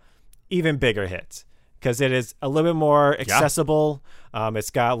 comes out, even bigger hit because it is a little bit more accessible. It's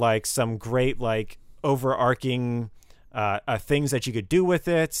got like some great like overarching things that you could do with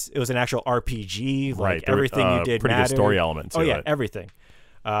it. It was an actual RPG. Like everything you did pretty mattered. good story element to it. Everything.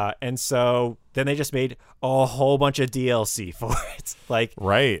 And so then they just made a whole bunch of DLC for it. Like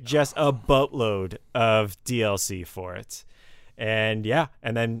just a boatload of DLC for it. And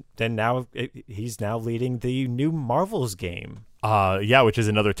then now he's now leading the new Marvel's game. Which is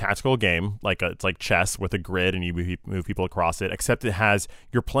another tactical game. It's like chess with a grid, and you move people across it. Except it has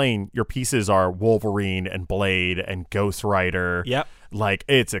your pieces are Wolverine and Blade and Ghost Rider. Yep. Like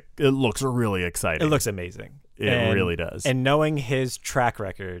it looks really exciting. It looks amazing. It really does. And knowing his track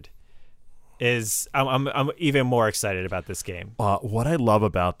record I'm even more excited about this game. What I love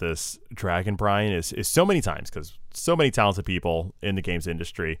about this, Dragon Brian, is so many times, because so many talented people in the games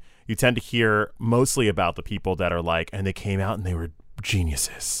industry, you tend to hear mostly about the people that are like, and they came out and they were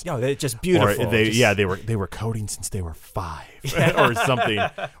geniuses. No, they're just beautiful. Or they were coding since they were 5 or something,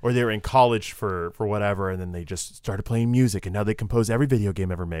 or they were in college for whatever, and then they just started playing music, and now they compose every video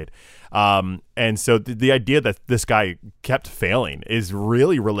game ever made. And so the idea that this guy kept failing is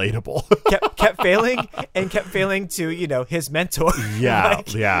really relatable. kept failing and kept failing to his mentor.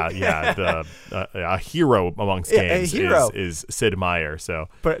 A hero amongst games is Sid Meier. So,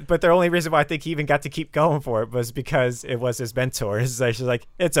 but the only reason why I think he even got to keep going for it was because it was his mentor. It's like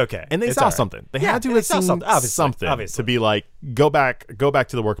it's okay, and they it's saw right. something. They had to have seen something to be like, go back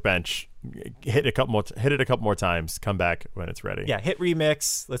to the workbench, hit it a couple more times, come back when it's ready. Yeah, hit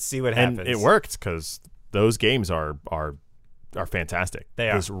remix. Let's see what happens. And it worked because those games are fantastic. They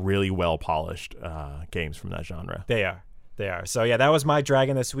are. Those really well polished games from that genre. They are. So that was my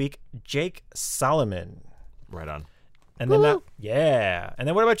dragon this week, Jake Solomon. Right on. And then and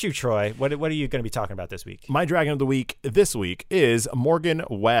then what about you, Troy? What are you going to be talking about this week? My dragon of the week this week is Morgan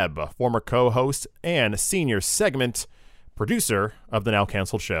Webb, former co-host and senior segment producer of the now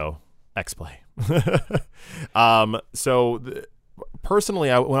canceled show X-Play. Personally,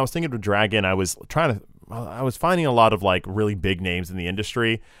 when I was thinking of dragon, I was finding a lot of like really big names in the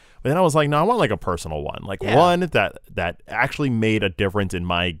industry. But then I was like, no, I want like a personal one, one that actually made a difference in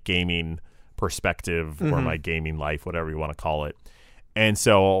my gaming perspective or my gaming life, whatever you want to call it. And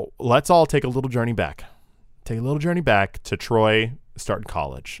so let's all take a little journey back. To Troy starting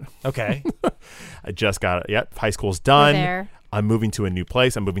college. Okay. I just got it. Yep, high school's done. There. I'm moving to a new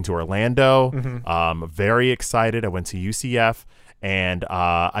place. I'm moving to Orlando. Very excited. I went to UCF. And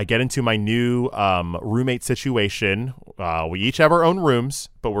I get into my new roommate situation. We each have our own rooms,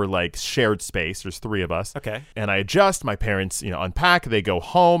 but we're like shared space. There's 3 of us. Okay. And I adjust. My parents, unpack. They go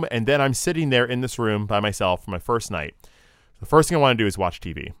home. And then I'm sitting there in this room by myself for my first night. The first thing I want to do is watch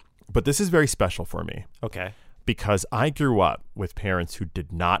TV. But this is very special for me. Okay. Because I grew up with parents who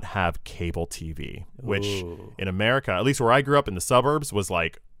did not have cable TV, which in America, at least where I grew up in the suburbs, was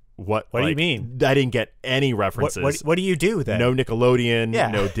like, What do you mean? I didn't get any references. What do you do then? No Nickelodeon,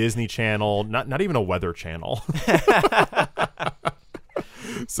 no Disney Channel, not even a Weather Channel.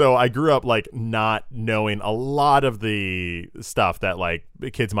 So I grew up like not knowing a lot of the stuff that like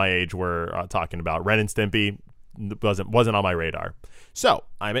kids my age were talking about. Ren and Stimpy wasn't on my radar. So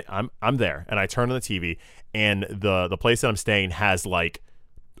I'm there, and I turn on the TV, and the place that I'm staying has like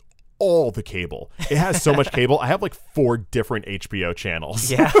all the cable. It has so much cable. I have like 4 different HBO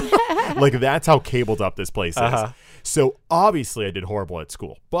channels. Yeah. Like that's how cabled up this place is. So obviously I did horrible at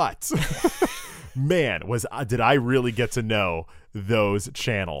school, but man, did I really get to know those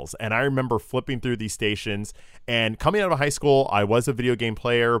channels. And I remember flipping through these stations, and coming out of high school, I was a video game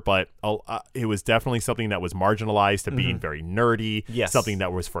player, but it was definitely something that was marginalized to being very nerdy, something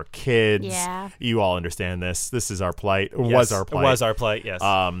that was for kids. Yeah. You all understand this. This is our plight. It Yes, was our plight. It was our plight, yes.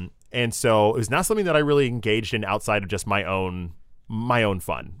 And so it was not something that I really engaged in outside of just my own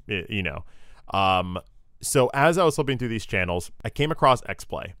fun, you know. So as I was flipping through these channels, I came across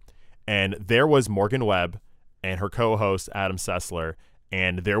XPlay, and there was Morgan Webb and her co-host Adam Sessler,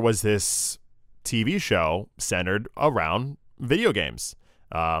 and there was this TV show centered around video games.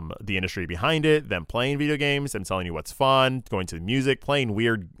 The industry behind it, them playing video games, them telling you what's fun, going to the music, playing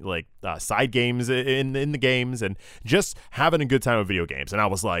weird side games in the games, and just having a good time with video games. And I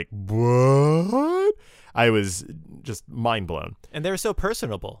was like, what? I was just mind blown. And they were so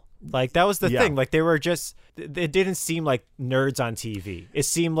personable. Like, that was the thing. Like, they were just, it didn't seem like nerds on TV. It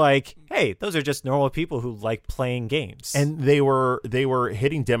seemed like, hey, those are just normal people who like playing games. And they were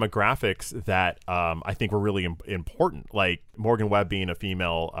hitting demographics that I think were really important. Like, Morgan Webb being a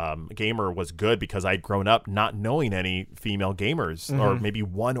female gamer was good because I'd grown up not knowing any female gamers, or maybe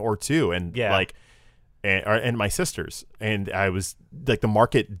one or two. And and my sisters, and I was like, the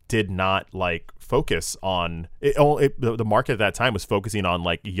market did not focus on it. The market at that time was focusing on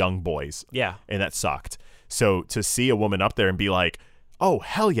young boys, and that sucked. So to see a woman up there and be like, oh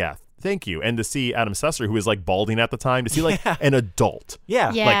hell yeah, thank you, and to see Adam Sessler, who was balding at the time, to see an adult,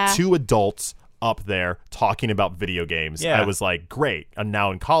 two adults up there talking about video games, I was like, great. I'm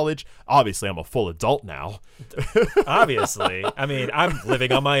now in college. Obviously, I'm a full adult now. Obviously, I mean, I'm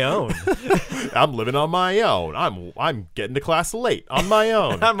living on my own. I'm living on my own. I'm getting to class late on my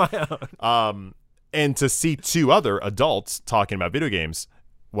own. On my own. And to see two other adults talking about video games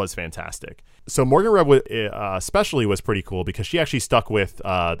was fantastic. So Morgan Webb especially was pretty cool because she actually stuck with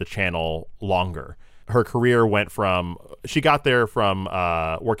the channel longer. Her career went from, she got there from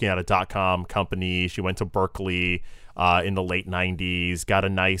working at a .com company. She went to Berkeley in the late 90s, got a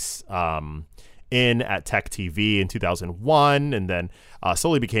nice in at Tech TV in 2001, and then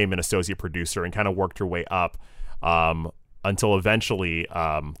slowly became an associate producer and kind of worked her way up until eventually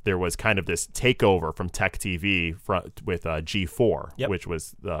there was kind of this takeover from Tech TV with G4, which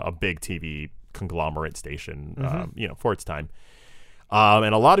was a big TV conglomerate station, for its time.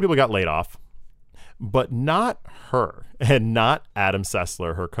 And a lot of people got laid off. But not her, and not Adam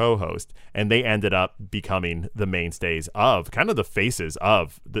Sessler, her co-host, and they ended up becoming the mainstays of, kind of the faces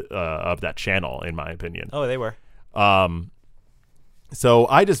of that channel, in my opinion. Oh, they were. So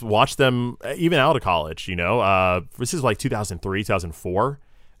I just watched them even out of college. This is 2003, 2004.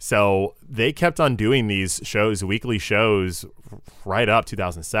 So they kept on doing these shows, weekly shows, right up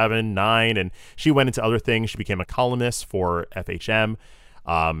 2007, 2009, and she went into other things. She became a columnist for FHM.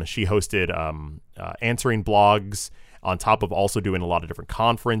 She hosted answering blogs on top of also doing a lot of different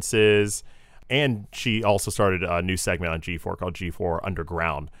conferences. And she also started a new segment on G4 called G4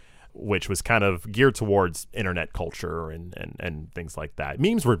 Underground, which was kind of geared towards internet culture and things like that.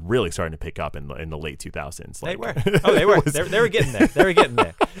 Memes were really starting to pick up in the late 2000s. They were. Oh, they were. They were getting there. They were getting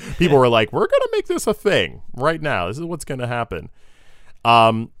there. People were like, we're going to make this a thing right now. This is what's going to happen.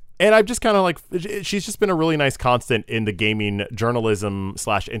 And I've just kind of she's just been a really nice constant in the gaming journalism /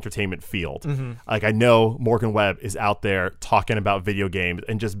 entertainment field. Mm-hmm. I know Morgan Webb is out there talking about video games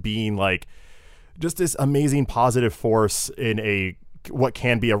and just being just this amazing positive force in what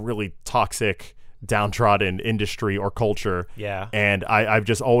can be a really toxic, downtrodden industry or culture. Yeah. And I've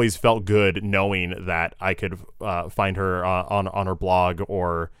just always felt good knowing that I could find her on her blog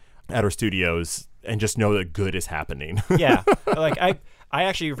or at her studios and just know that good is happening. Yeah. I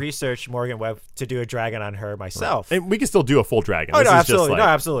actually researched Morgan Webb to do a dragon on her myself. Right. And we can still do a full dragon. Oh, no, absolutely. No,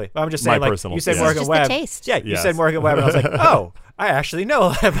 absolutely. I'm just saying, you said Morgan Webb. Taste. Yeah, you said Morgan Webb, and I was like, oh, I actually know a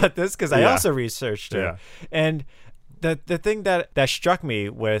lot about this because I also researched her. Yeah. And the thing that struck me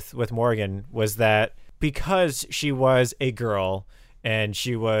with Morgan was that because she was a girl and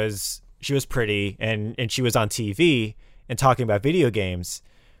she was pretty and she was on TV and talking about video games,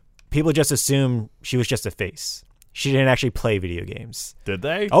 people just assumed she was just a face. She didn't actually play video games. Did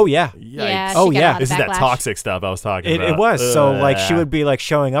they? Oh, yeah. Yeah. Oh, yeah. This is that toxic stuff I was talking about. It was. So, she would be,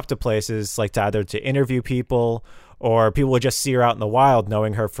 showing up to places, to either to interview people, or people would just see her out in the wild,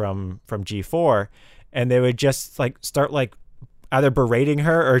 knowing her from G4, and they would just, start, either berating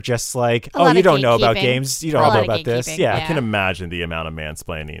her or just oh, you don't know about games. You don't know about this. Yeah. I can imagine the amount of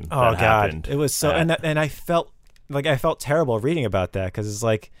mansplaining that happened. It was so... And I felt... I felt terrible reading about that because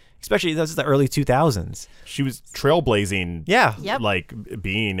it's especially this is the early 2000s. She was trailblazing, yeah, yep.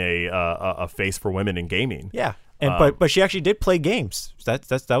 being a face for women in gaming. Yeah, And but she actually did play games.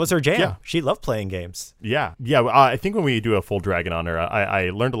 That was her jam. Yeah. She loved playing games. Yeah. I think when we do a full Dragon on her,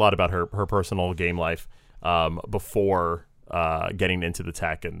 I learned a lot about her personal game life before getting into the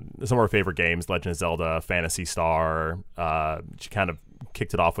tech. And some of her favorite games, Legend of Zelda, Phantasy Star. She kind of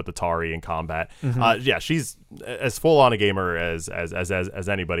kicked it off with Atari and Combat. Yeah, she's as full on a gamer as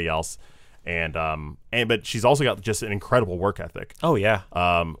anybody else. But she's also got just an incredible work ethic. Oh yeah.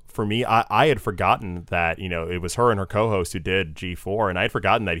 For me, I had forgotten that, it was her and her co-host who did G4, and I had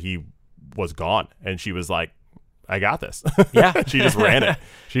forgotten that he was gone, and she was like, I got this. Yeah. She just ran it.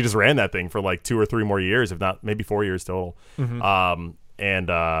 She just ran that thing for like 2 or 3 more years, if not maybe 4 years total.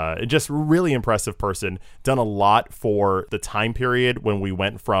 Just really impressive person. Done a lot for the time period when we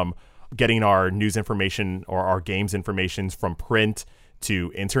went from getting our news information or our games information from print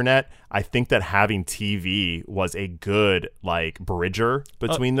to internet. I think that having TV was a good bridger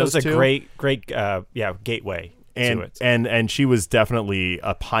between those two. It was a great gateway to it. And she was definitely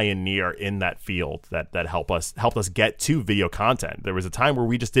a pioneer in that field that helped us get to video content. There was a time where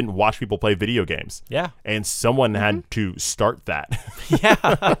we just didn't watch people play video games. Yeah. And someone had to start that.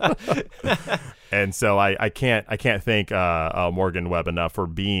 Yeah. And so I can't thank Morgan Webb enough for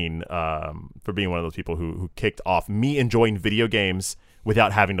being one of those people who kicked off me enjoying video games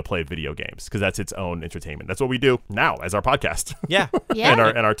without having to play video games, because that's its own entertainment. That's what we do now as our podcast. Yeah. Yeah.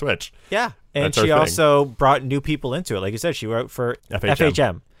 and our Twitch. Yeah. And That's our she thing. also brought new people into it. Like you said, she wrote for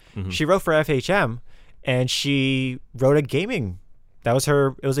FHM. She wrote for FHM, and she wrote a gaming. It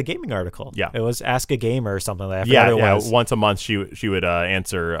was a gaming article. Yeah. It was Ask a Gamer or something like that. I forgot what it was. Once a month she would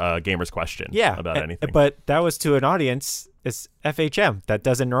answer a gamer's question about anything. But that was to an audience. It's FHM that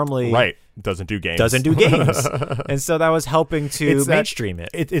doesn't normally doesn't do games. And so that was helping to mainstream it.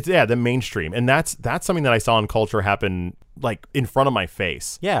 It's the mainstream, and that's something that I saw in culture happen in front of my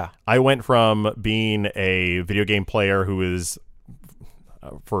face. Yeah. I went from being a video game player who is,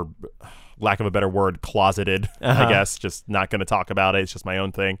 for lack of a better word, closeted, I guess, just not going to talk about it. It's just my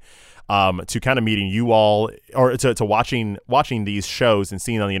own thing. To kind of meeting you all, or to watching these shows and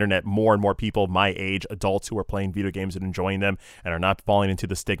seeing on the internet more and more people my age, adults who are playing video games and enjoying them and are not falling into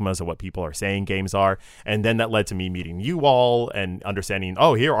the stigmas of what people are saying games are. And then that led to me meeting you all and understanding,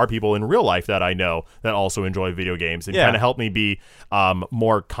 here are people in real life that I know that also enjoy video games, and kind of helped me be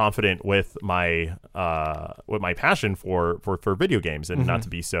more confident with my passion for video games and not to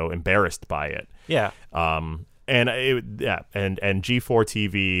be so embarrassed by it. Yeah. And G4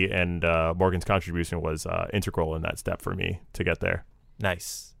 TV and Morgan's contribution was integral in that step for me to get there.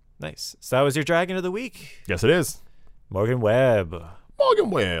 Nice. So that was your Dragon of the Week. Yes, it is. Morgan Webb. Woot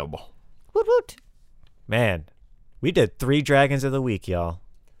woot. Man, we did 3 Dragons of the Week, y'all.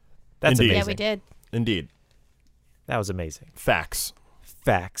 That's Indeed. amazing. Yeah, we did. Indeed. That was amazing. Facts.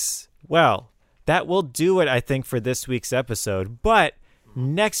 Well, that will do it, I think, for this week's episode. But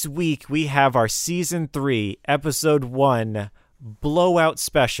next week, we have our Season 3, Episode 1 blowout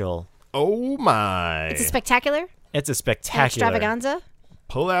special. Oh, my. It's a spectacular. It's a spectacular. Extravaganza.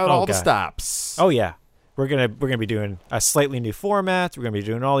 Pull out all the stops. Oh, yeah. We're gonna be doing a slightly new format. We're going to be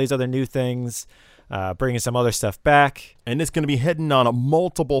doing all these other new things, bringing some other stuff back. And it's going to be hitting on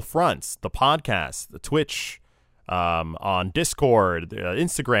multiple fronts. The podcast, the Twitch, on Discord,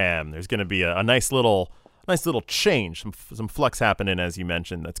 Instagram. There's going to be a nice little change, some flux happening, as you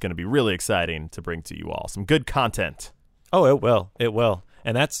mentioned. That's going to be really exciting to bring to you all. Some good content. Oh, it will.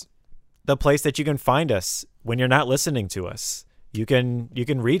 And that's the place that you can find us when you're not listening to us. You can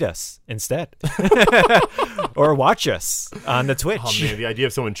read us instead or watch us on the Twitch. Oh, man, the idea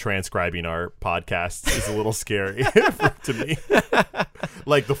of someone transcribing our podcast is a little scary to me.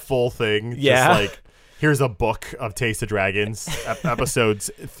 The full thing. Yeah. Just here's a book of Taste of Dragons, episodes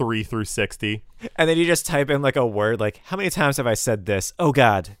 3 through 60. And then you just type in a word how many times have I said this? Oh,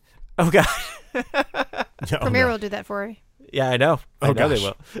 God. Oh, God. Premiere will do that for you. Yeah, I know. I know gosh. they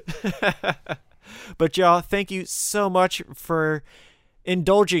will. But y'all, thank you so much for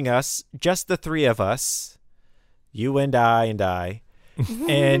indulging us, just the 3 of us, you and I.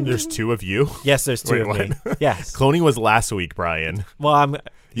 And there's 2 of you? Yes, there's 2 Wait, of me. what? Yes. Cloning was last week, Brian. Well, You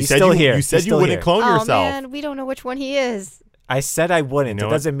he's said still you, here. You said He's you still wouldn't here. clone Oh, yourself. man, we don't know which one he is. I said I wouldn't. You know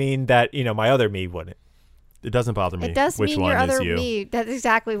It doesn't mean that, my other me wouldn't. It doesn't bother me. It does which mean one your is other you. me. That's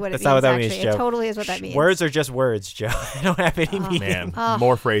exactly what That's it not means, what that actually. means, Joe. It totally is what that means. Words are just words, Joe. I don't have any meaning. Man,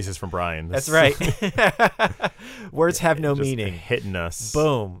 more phrases from Brian. That's right. Words have no Just meaning. Hitting us.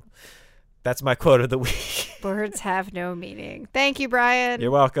 Boom. That's my quote of the week. Words have no meaning. Thank you, Brian.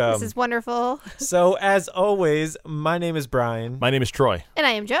 You're welcome. This is wonderful. So, as always, my name is Brian. My name is Troy. And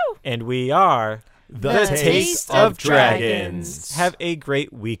I am Joe. And we are The Taste of Dragons. Have a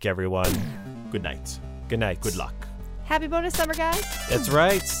great week, everyone. Good night. Good night. Good luck. Happy bonus summer, guys. That's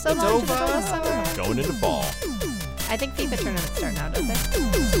right. So it's long to the over. bonus summer. Going into fall. I think FIFA tournaments start now, don't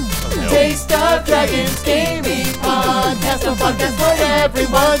they? No. Taste of Dragons Gaming Podcast, a podcast for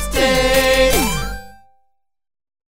everyone's taste.